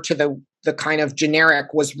and more to the kind of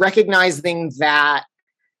generic was recognizing that,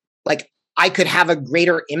 like, I could have a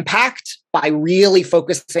greater impact by really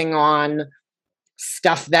focusing on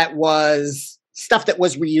stuff that was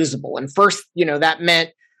reusable. And first, that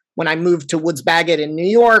meant when I moved to Woods Bagot in New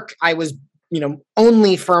York, I was,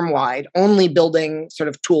 only firm-wide, only building sort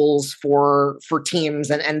of tools for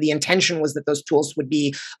teams. And the intention was that those tools would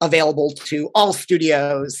be available to all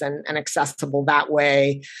studios and accessible that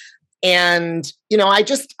way. And,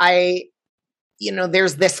 there's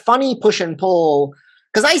this funny push and pull,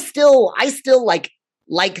 because I still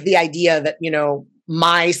like the idea that,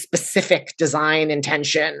 my specific design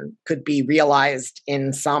intention could be realized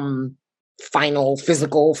in some final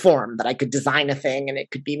physical form, that I could design a thing and it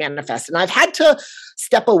could be manifest. And I've had to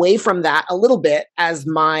step away from that a little bit as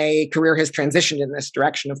my career has transitioned in this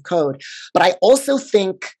direction of code. But I also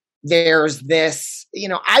think there's this,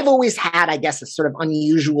 I've always had, I guess, a sort of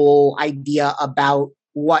unusual idea about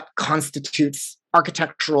what constitutes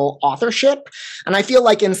architectural authorship. And I feel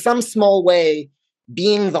like in some small way,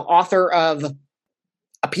 being the author of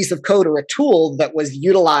a piece of code or a tool that was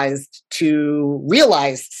utilized to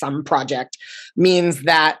realize some project means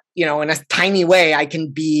that, in a tiny way, I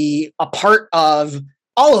can be a part of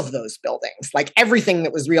all of those buildings, like everything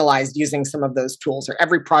that was realized using some of those tools, or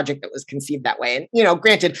every project that was conceived that way. And,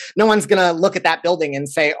 granted, no one's going to look at that building and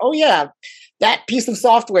say, oh yeah, that piece of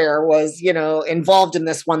software was, involved in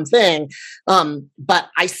this one thing. But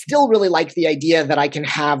I still really like the idea that I can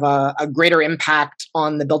have a greater impact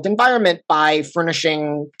on the built environment by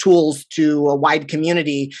furnishing tools to a wide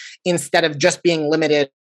community instead of just being limited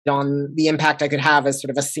on the impact I could have as sort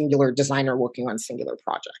of a singular designer working on singular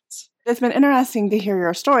projects. It's been interesting to hear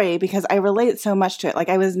your story because I relate so much to it. Like,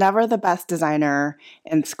 I was never the best designer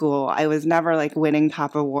in school. I was never like winning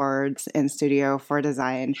top awards in studio for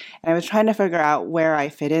design. And I was trying to figure out where I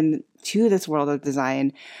fit in to this world of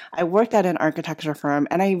design. I worked at an architecture firm,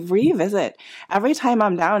 and I revisit every time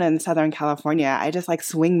I'm down in Southern California. I just like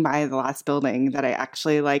swing by the last building that I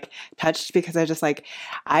actually like touched, because I just like,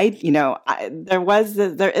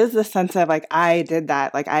 there is this sense of like, I did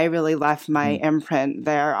that. Like, I really left my imprint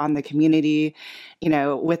there on the community,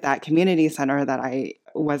 with that community center that I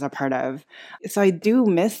was a part of. So I do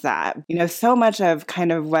miss that. So much of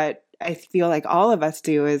kind of what I feel like all of us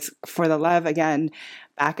do is for the love, again,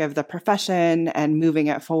 back of the profession and moving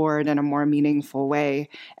it forward in a more meaningful way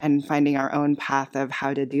and finding our own path of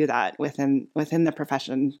how to do that within the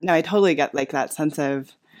profession. No, I totally get like that sense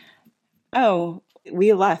of, oh,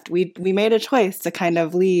 we left. We made a choice to kind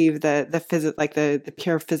of leave the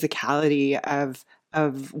pure physicality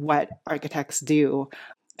of what architects do,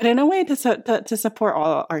 but in a way to support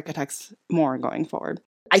all architects more going forward.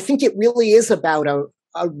 I think it really is about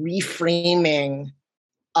a reframing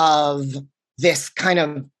of this kind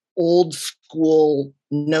of old school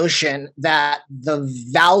notion that the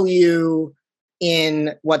value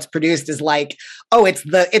in what's produced is like, oh, it's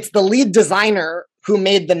the lead designer who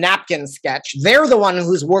made the napkin sketch. They're the one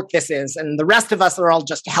whose work this is, and the rest of us are all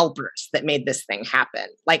just helpers that made this thing happen.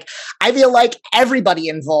 Like, I feel like everybody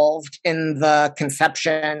involved in the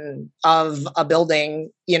conception of a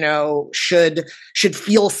building, should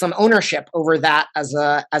feel some ownership over that as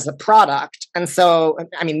a product. And so,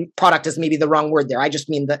 I mean, product is maybe the wrong word there. I just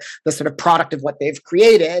mean the sort of product of what they've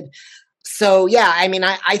created. So yeah, I mean,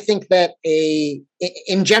 I think that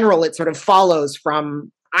in general, it sort of follows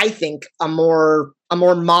from, I think, a more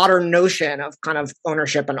modern notion of kind of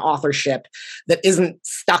ownership and authorship that isn't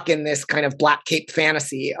stuck in this kind of black cape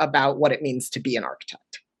fantasy about what it means to be an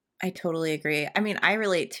architect. I totally agree. I mean, I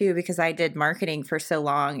relate too, because I did marketing for so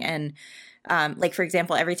long. And like, for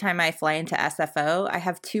example, every time I fly into SFO, I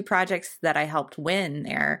have 2 projects that I helped win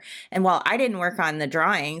there. And while I didn't work on the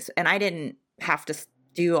drawings and I didn't have to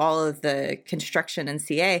do all of the construction and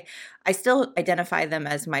CA, I still identify them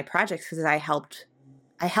as my projects because I helped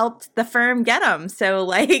the firm get them. So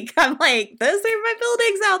like, I'm like, those are my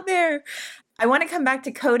buildings out there. I want to come back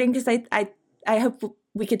to coding because I hope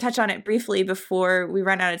we could touch on it briefly before we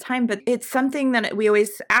run out of time, but it's something that we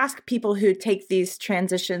always ask people who take these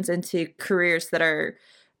transitions into careers that are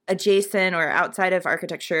adjacent or outside of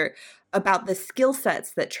architecture about the skill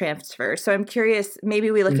sets that transfer. So I'm curious,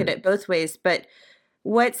 maybe we look at it both ways, but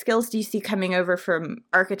what skills do you see coming over from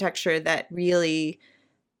architecture that really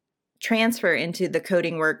transfer into the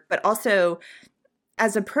coding work? But also,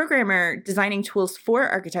 as a programmer designing tools for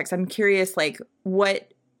architects, I'm curious, like,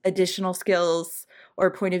 what additional skills or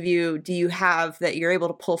point of view do you have that you're able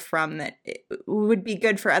to pull from that would be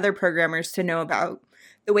good for other programmers to know about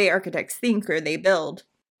the way architects think or they build?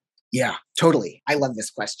 Yeah, totally. I love this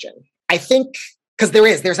question. I think because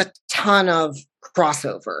there's a ton of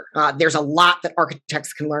crossover. There's a lot that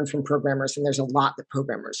architects can learn from programmers, and there's a lot that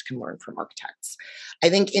programmers can learn from architects. I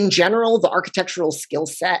think in general, the architectural skill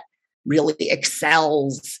set really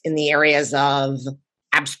excels in the areas of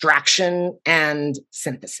abstraction and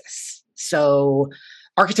synthesis. So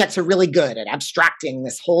architects are really good at abstracting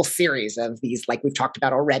this whole series of these, like we've talked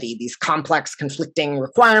about already, these complex, conflicting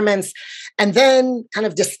requirements, and then kind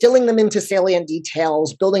of distilling them into salient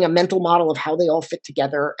details, building a mental model of how they all fit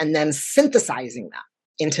together, and then synthesizing them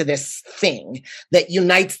into this thing that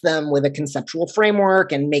unites them with a conceptual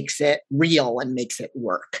framework and makes it real and makes it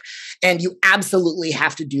work. And you absolutely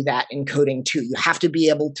have to do that in coding too. You have to be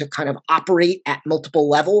able to kind of operate at multiple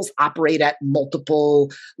levels, operate at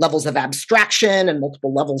multiple levels of abstraction and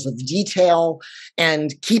multiple levels of detail,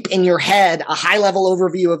 and keep in your head a high-level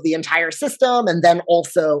overview of the entire system, and then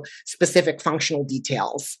also specific functional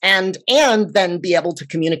details, and then be able to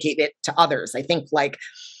communicate it to others. I think, like,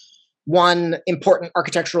 one important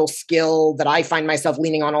architectural skill that I find myself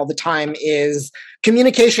leaning on all the time is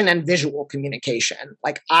communication and visual communication.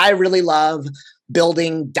 Like, I really love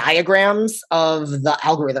building diagrams of the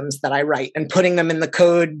algorithms that I write and putting them in the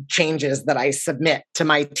code changes that I submit to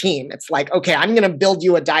my team. It's like, okay, I'm going to build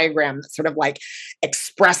you a diagram that sort of like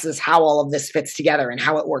expresses how all of this fits together and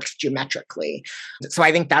how it works geometrically. So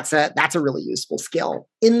I think that's a really useful skill.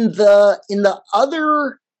 In the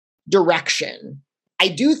other direction, I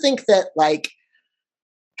do think that, like,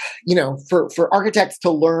 you know, for architects to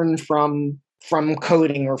learn from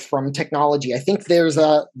coding or from technology, I think there's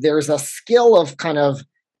a skill of kind of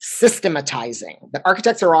systematizing that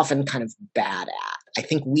architects are often kind of bad at. I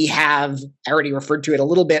think I already referred to it a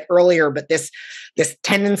little bit earlier, but this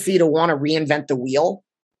tendency to want to reinvent the wheel,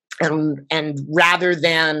 and rather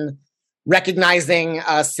than recognizing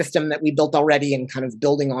a system that we built already and kind of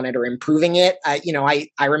building on it or improving it.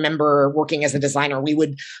 I remember working as a designer, we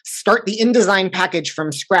would start the InDesign package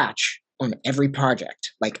from scratch on every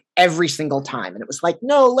project, like every single time. And it was like,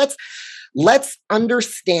 no, let's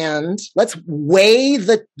understand, let's weigh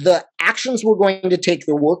the actions we're going to take,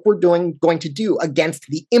 the work we're going to do against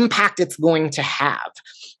the impact it's going to have.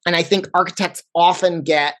 And I think architects often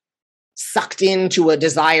get sucked into a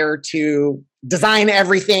desire to design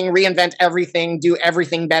everything, reinvent everything, do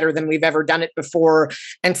everything better than we've ever done it before,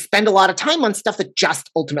 and spend a lot of time on stuff that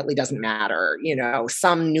just ultimately doesn't matter. You know,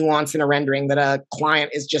 some nuance in a rendering that a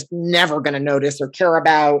client is just never going to notice or care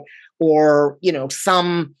about, or, you know,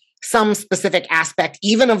 some specific aspect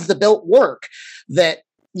even of the built work that,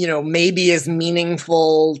 you know, maybe is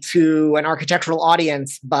meaningful to an architectural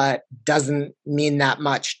audience, but doesn't mean that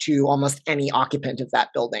much to almost any occupant of that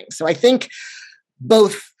building. So I think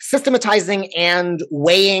both systematizing and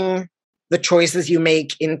weighing the choices you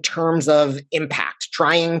make in terms of impact,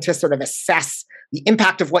 trying to sort of assess the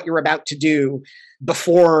impact of what you're about to do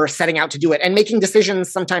before setting out to do it, and making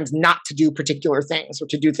decisions sometimes not to do particular things, or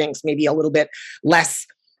to do things maybe a little bit less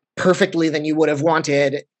perfectly than you would have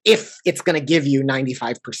wanted if it's going to give you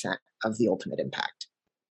 95% of the ultimate impact.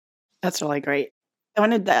 That's really great. I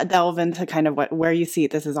want to delve into kind of where you see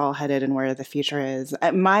this is all headed and where the future is.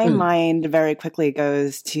 My mind very quickly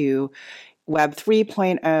goes to Web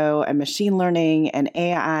 3.0 and machine learning and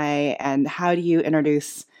AI, and how do you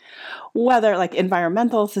introduce whether like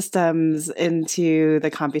environmental systems into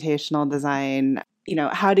the computational design? You know,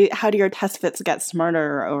 how do your test fits get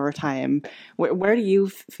smarter over time? Where do you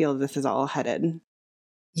feel this is all headed?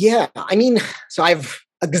 Yeah, I mean, so I've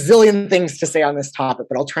a gazillion things to say on this topic,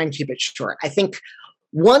 but I'll try and keep it short. I think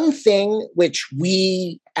one thing which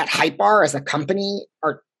we at Hypar as a company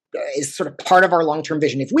is sort of part of our long-term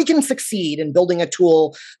vision. If we can succeed in building a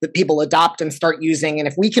tool that people adopt and start using, and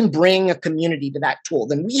if we can bring a community to that tool,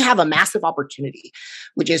 then we have a massive opportunity,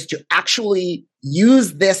 which is to actually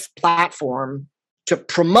use this platform to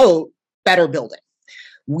promote better building.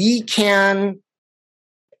 We can,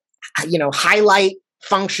 you know, highlight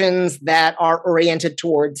functions that are oriented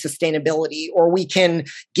towards sustainability, or we can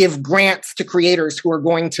give grants to creators who are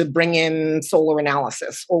going to bring in solar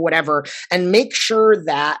analysis or whatever, and make sure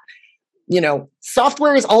that, you know,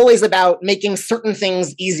 software is always about making certain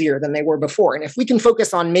things easier than they were before. And if we can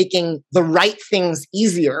focus on making the right things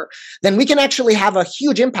easier, then we can actually have a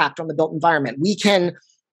huge impact on the built environment. We can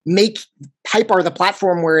make Hypar the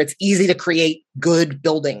platform where it's easy to create good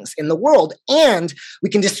buildings in the world. And we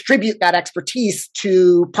can distribute that expertise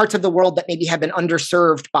to parts of the world that maybe have been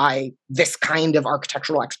underserved by this kind of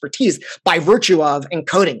architectural expertise by virtue of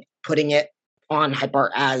encoding it, putting it on Hypar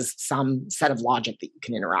as some set of logic that you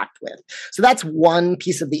can interact with. So that's one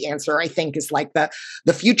piece of the answer. I think is like the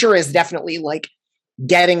future is definitely like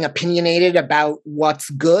getting opinionated about what's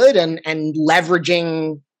good and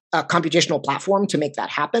leveraging a computational platform to make that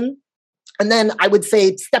happen. And then I would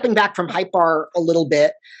say, stepping back from Hypar a little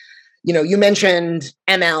bit, you know, you mentioned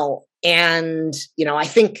ML, and, you know, I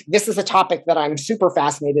think this is a topic that I'm super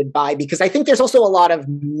fascinated by, because I think there's also a lot of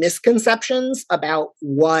misconceptions about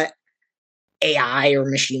what AI or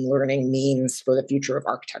machine learning means for the future of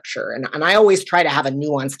architecture. And I always try to have a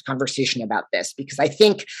nuanced conversation about this, because I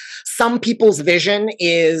think some people's vision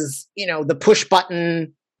is, you know, the push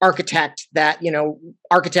button architect that, you know,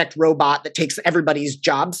 architect robot that takes everybody's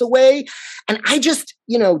jobs away. And I just,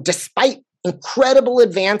 you know, despite incredible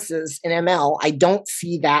advances in ML, I don't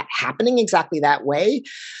see that happening exactly that way.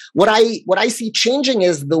 What I see changing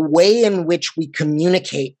is the way in which we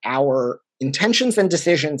communicate our intentions and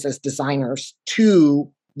decisions as designers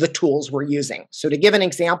to the tools we're using. So to give an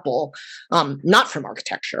example, not from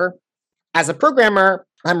architecture, as a programmer,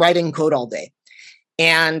 I'm writing code all day.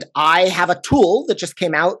 And I have a tool that just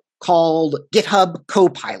came out called GitHub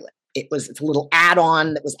Copilot. It's a little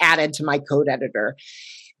add-on that was added to my code editor.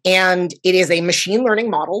 And it is a machine learning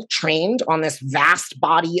model trained on this vast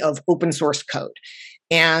body of open source code.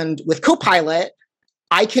 And with Copilot,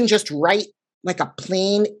 I can just write like a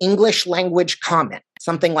plain English language comment,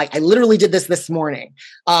 something like, I literally did this morning.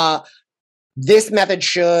 This method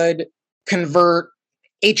should convert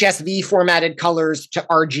HSV formatted colors to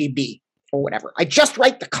RGB or whatever. I just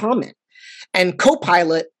write the comment, and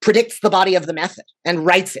Copilot predicts the body of the method and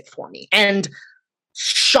writes it for me. And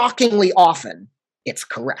shockingly often, it's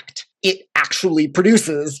correct. It actually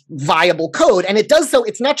produces viable code. And it does so,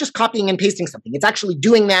 it's not just copying and pasting something. It's actually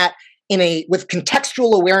doing that with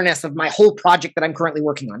contextual awareness of my whole project that I'm currently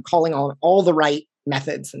working on, calling on all the right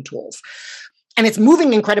methods and tools. And it's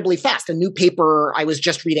moving incredibly fast. A new paper I was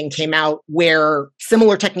just reading came out where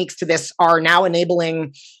similar techniques to this are now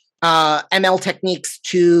enabling ML techniques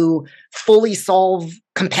to fully solve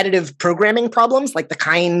competitive programming problems, like the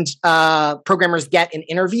kind programmers get in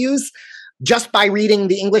interviews, just by reading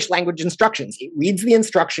the English language instructions. It reads the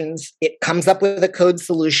instructions, it comes up with a code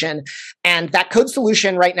solution, and that code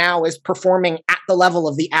solution right now is performing at the level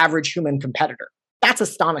of the average human competitor. That's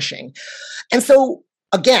astonishing. And so,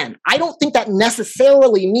 again, I don't think that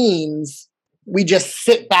necessarily means we just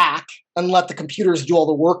sit back and let the computers do all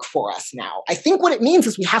the work for us now. I think what it means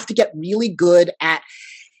is we have to get really good at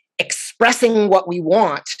expressing what we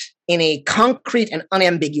want in a concrete and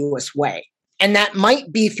unambiguous way. And that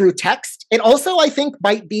might be through text. It also, I think,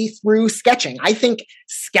 might be through sketching. I think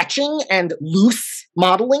sketching and loose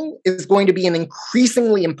modeling is going to be an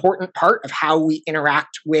increasingly important part of how we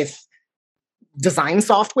interact with design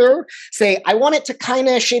software. Say, I want it to kind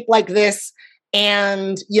of shape like this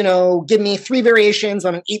and, give me 3 variations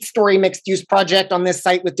on an 8-story mixed-use project on this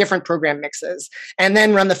site with different program mixes, and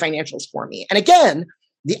then run the financials for me. And again,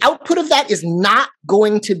 the output of that is not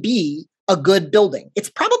going to be a good building. It's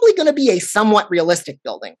probably going to be a somewhat realistic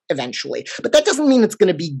building eventually, but that doesn't mean it's going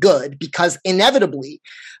to be good, because inevitably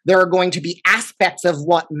there are going to be aspects of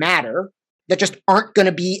what matter that just aren't going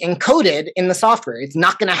to be encoded in the software. It's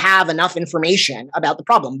not going to have enough information about the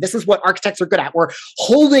problem. This is what architects are good at. We're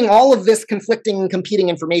holding all of this conflicting and competing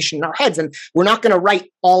information in our heads, and we're not going to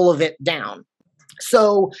write all of it down.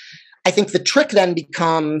 So I think the trick then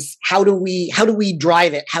becomes, how do we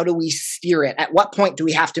drive it? How do we steer it? At what point do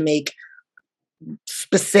we have to make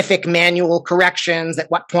specific manual corrections? At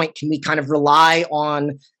what point can we kind of rely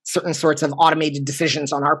on certain sorts of automated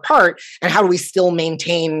decisions on our part? And how do we still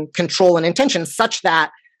maintain control and intention such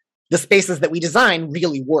that the spaces that we design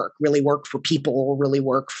really work for people, really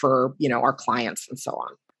work for, our clients and so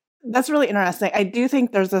on? That's really interesting. I do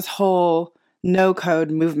think there's this whole no code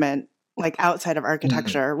movement, like outside of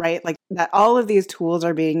architecture, right? Like that all of these tools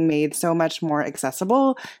are being made so much more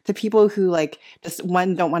accessible to people who like just,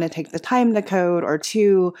 one, don't want to take the time to code, or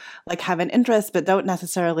two, like have an interest but don't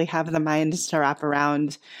necessarily have the mind to wrap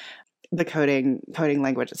around the coding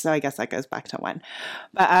languages. So I guess that goes back to one.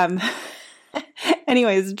 But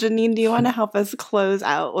anyways, Janine, do you want to help us close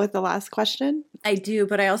out with the last question? I do,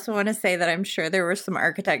 but I also want to say that I'm sure there were some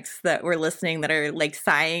architects that were listening that are like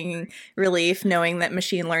sighing relief, knowing that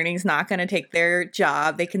machine learning is not going to take their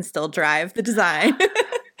job. They can still drive the design.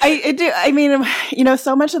 I do. I mean,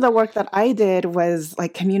 so much of the work that I did was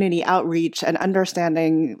like community outreach and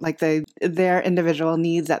understanding like their individual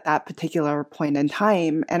needs at that particular point in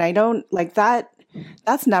time. And I don't like that.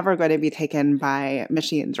 That's never going to be taken by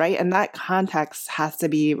machines, right? And that context has to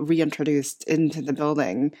be reintroduced into the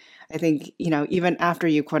building. I think, even after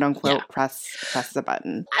you quote unquote press the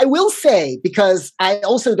button. I will say, because I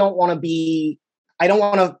also don't want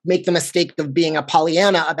to make the mistake of being a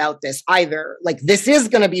Pollyanna about this either. Like, this is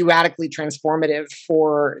going to be radically transformative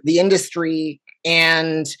for the industry,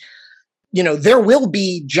 and, there will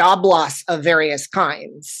be job loss of various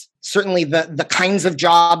kinds. Certainly the kinds of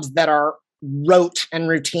jobs that are rote and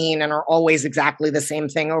routine and are always exactly the same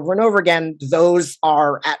thing over and over again, those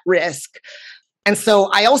are at risk. And so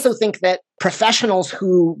I also think that professionals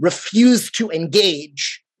who refuse to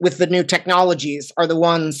engage with the new technologies are the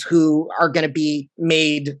ones who are going to be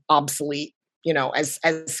made obsolete, as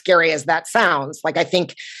scary as that sounds. Like, I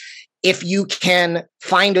think if you can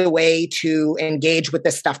find a way to engage with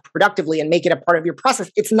this stuff productively and make it a part of your process,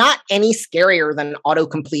 it's not any scarier than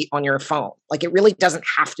autocomplete on your phone. Like, it really doesn't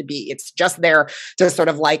have to be. It's just there to sort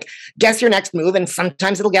of like guess your next move. And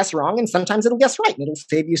sometimes it'll guess wrong and sometimes it'll guess right, and it'll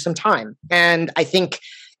save you some time. And I think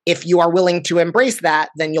if you are willing to embrace that,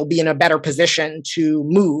 then you'll be in a better position to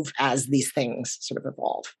move as these things sort of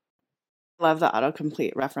evolve. Love the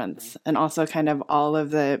autocomplete reference, and also kind of all of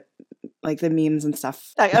the memes and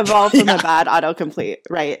stuff that evolved from a bad autocomplete,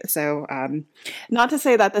 right? So not to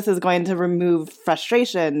say that this is going to remove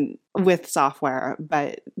frustration with software,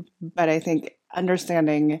 but I think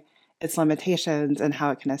understanding its limitations and how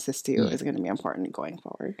it can assist you is going to be important going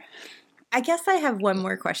forward. I guess I have one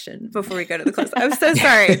more question before we go to the close. I'm so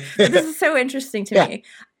sorry. This is so interesting to me.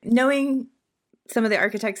 Knowing some of the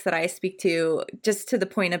architects that I speak to, just to the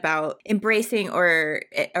point about embracing or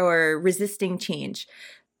resisting change.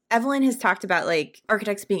 Evelyn has talked about like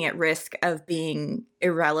architects being at risk of being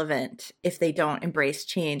irrelevant if they don't embrace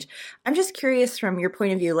change. I'm just curious from your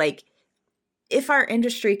point of view, like if our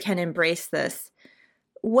industry can embrace this,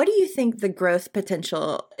 what do you think the growth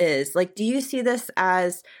potential is? Like, do you see this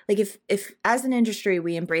as like if as an industry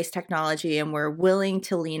we embrace technology and we're willing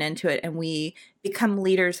to lean into it and we become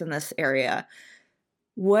leaders in this area,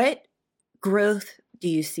 what growth do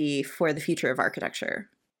you see for the future of architecture?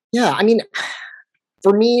 Yeah, I mean,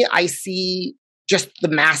 for me, I see just the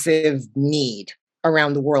massive need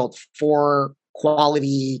around the world for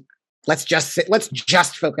quality. Let's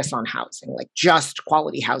just focus on housing, like just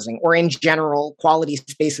quality housing, or in general, quality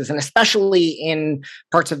spaces, and especially in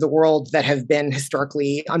parts of the world that have been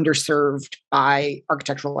historically underserved by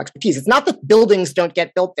architectural expertise. It's not that buildings don't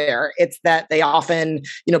get built there. It's that they often,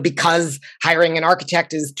 because hiring an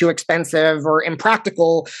architect is too expensive or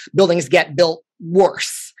impractical, buildings get built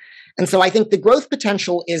worse. And so I think the growth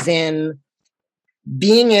potential is in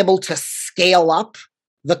being able to scale up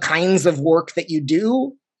the kinds of work that you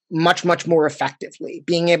do much, much more effectively,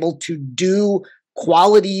 being able to do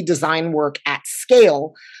quality design work at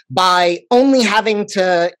scale by only having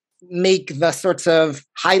to make the sorts of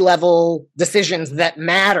high-level decisions that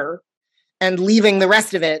matter and leaving the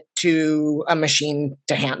rest of it to a machine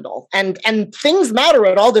to handle. And things matter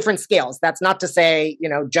at all different scales. That's not to say,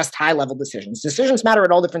 just high-level decisions. Decisions matter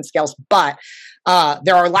at all different scales, but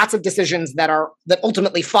there are lots of decisions that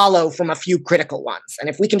ultimately follow from a few critical ones. And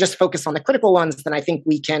if we can just focus on the critical ones, then I think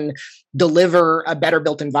we can deliver a better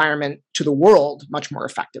built environment to the world much more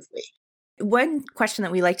effectively. One question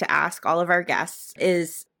that we like to ask all of our guests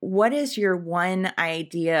is, what is your one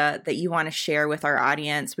idea that you want to share with our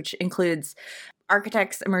audience, which includes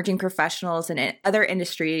architects, emerging professionals, and other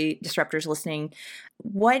industry disruptors listening?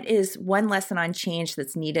 What is one lesson on change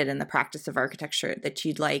that's needed in the practice of architecture that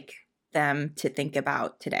you'd like them to think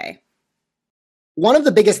about today? One of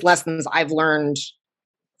the biggest lessons I've learned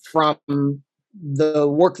from the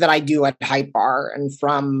work that I do at Hype Bar and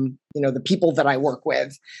from the people that I work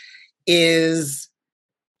with is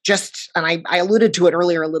just, and I alluded to it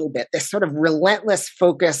earlier a little bit, this sort of relentless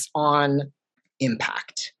focus on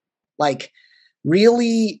impact. Like,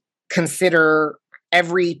 really consider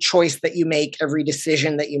every choice that you make, every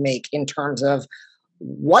decision that you make in terms of,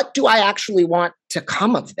 what do I actually want to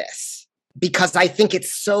come of this? Because I think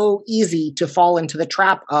it's so easy to fall into the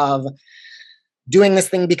trap of doing this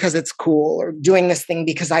thing because it's cool, or doing this thing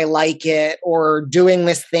because I like it, or doing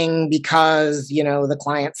this thing because, the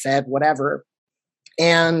client said whatever.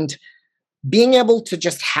 And being able to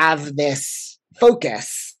just have this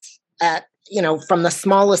focus at, from the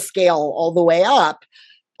smallest scale all the way up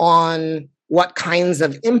on what kinds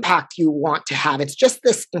of impact you want to have. It's just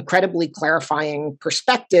this incredibly clarifying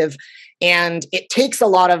perspective. And it takes a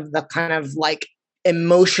lot of the kind of like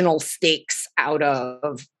emotional stakes out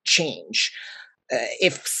of change.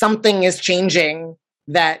 If something is changing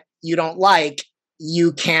that you don't like,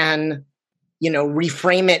 you can,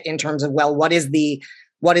 reframe it in terms of, well, what is the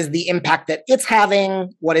impact that it's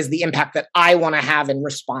having? What is the impact that I want to have in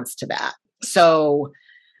response to that? So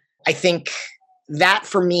I think that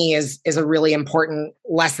for me is a really important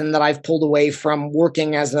lesson that I've pulled away from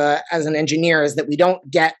working as an engineer, is that we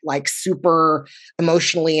don't get like super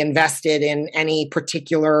emotionally invested in any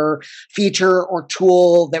particular feature or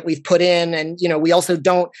tool that we've put in. And, we also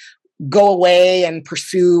don't go away and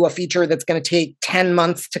pursue a feature that's going to take 10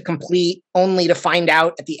 months to complete only to find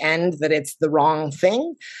out at the end that it's the wrong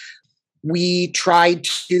thing. We try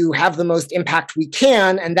to have the most impact we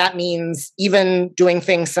can, and that means even doing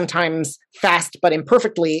things sometimes fast but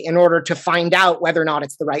imperfectly in order to find out whether or not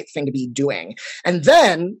it's the right thing to be doing. And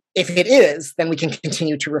then, if it is, then we can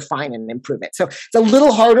continue to refine and improve it. So it's a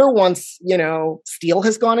little harder once, steel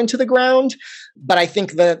has gone into the ground. But I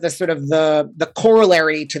think the sort of the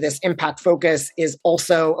corollary to this impact focus is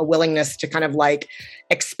also a willingness to kind of like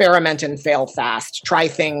experiment and fail fast, try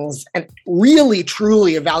things, and really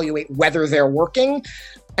truly evaluate whether they're working,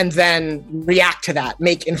 and then react to that,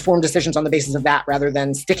 make informed decisions on the basis of that, rather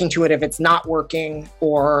than sticking to it if it's not working,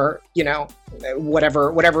 or,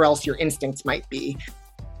 whatever else your instincts might be.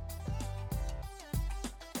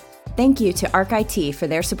 Thank you to ArcIT for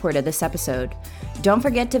their support of this episode. Don't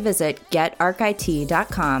forget to visit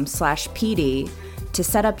getarcit.com/PD to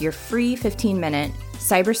set up your free 15-minute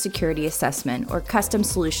cybersecurity assessment or custom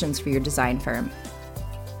solutions for your design firm.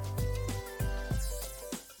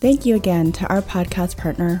 Thank you again to our podcast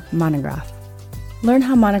partner, Monograph. Learn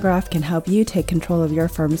how Monograph can help you take control of your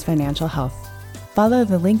firm's financial health. Follow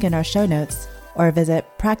the link in our show notes or visit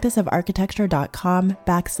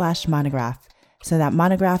practiceofarchitecture.com/monograph so that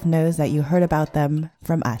Monograph knows that you heard about them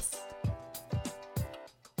from us.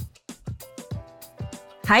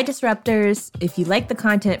 Hi, Disruptors! If you like the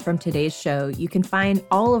content from today's show, you can find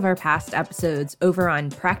all of our past episodes over on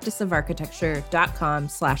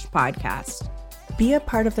practiceofarchitecture.com/podcast. Be a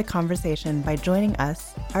part of the conversation by joining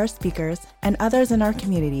us, our speakers, and others in our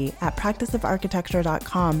community at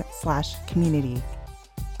practiceofarchitecture.com/community.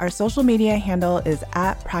 Our social media handle is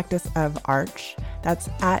 @practiceofarch. That's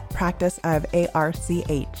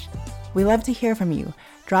 @practiceofarch. We love to hear from you.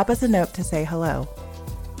 Drop us a note to say hello.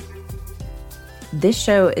 This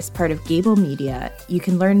show is part of Gable Media. You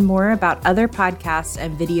can learn more about other podcasts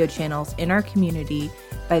and video channels in our community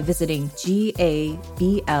by visiting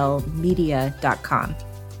gablmedia.com.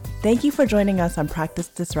 Thank you for joining us on Practice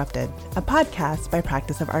Disrupted, a podcast by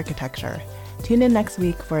Practice of Architecture. Tune in next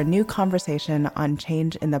week for a new conversation on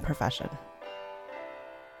change in the profession.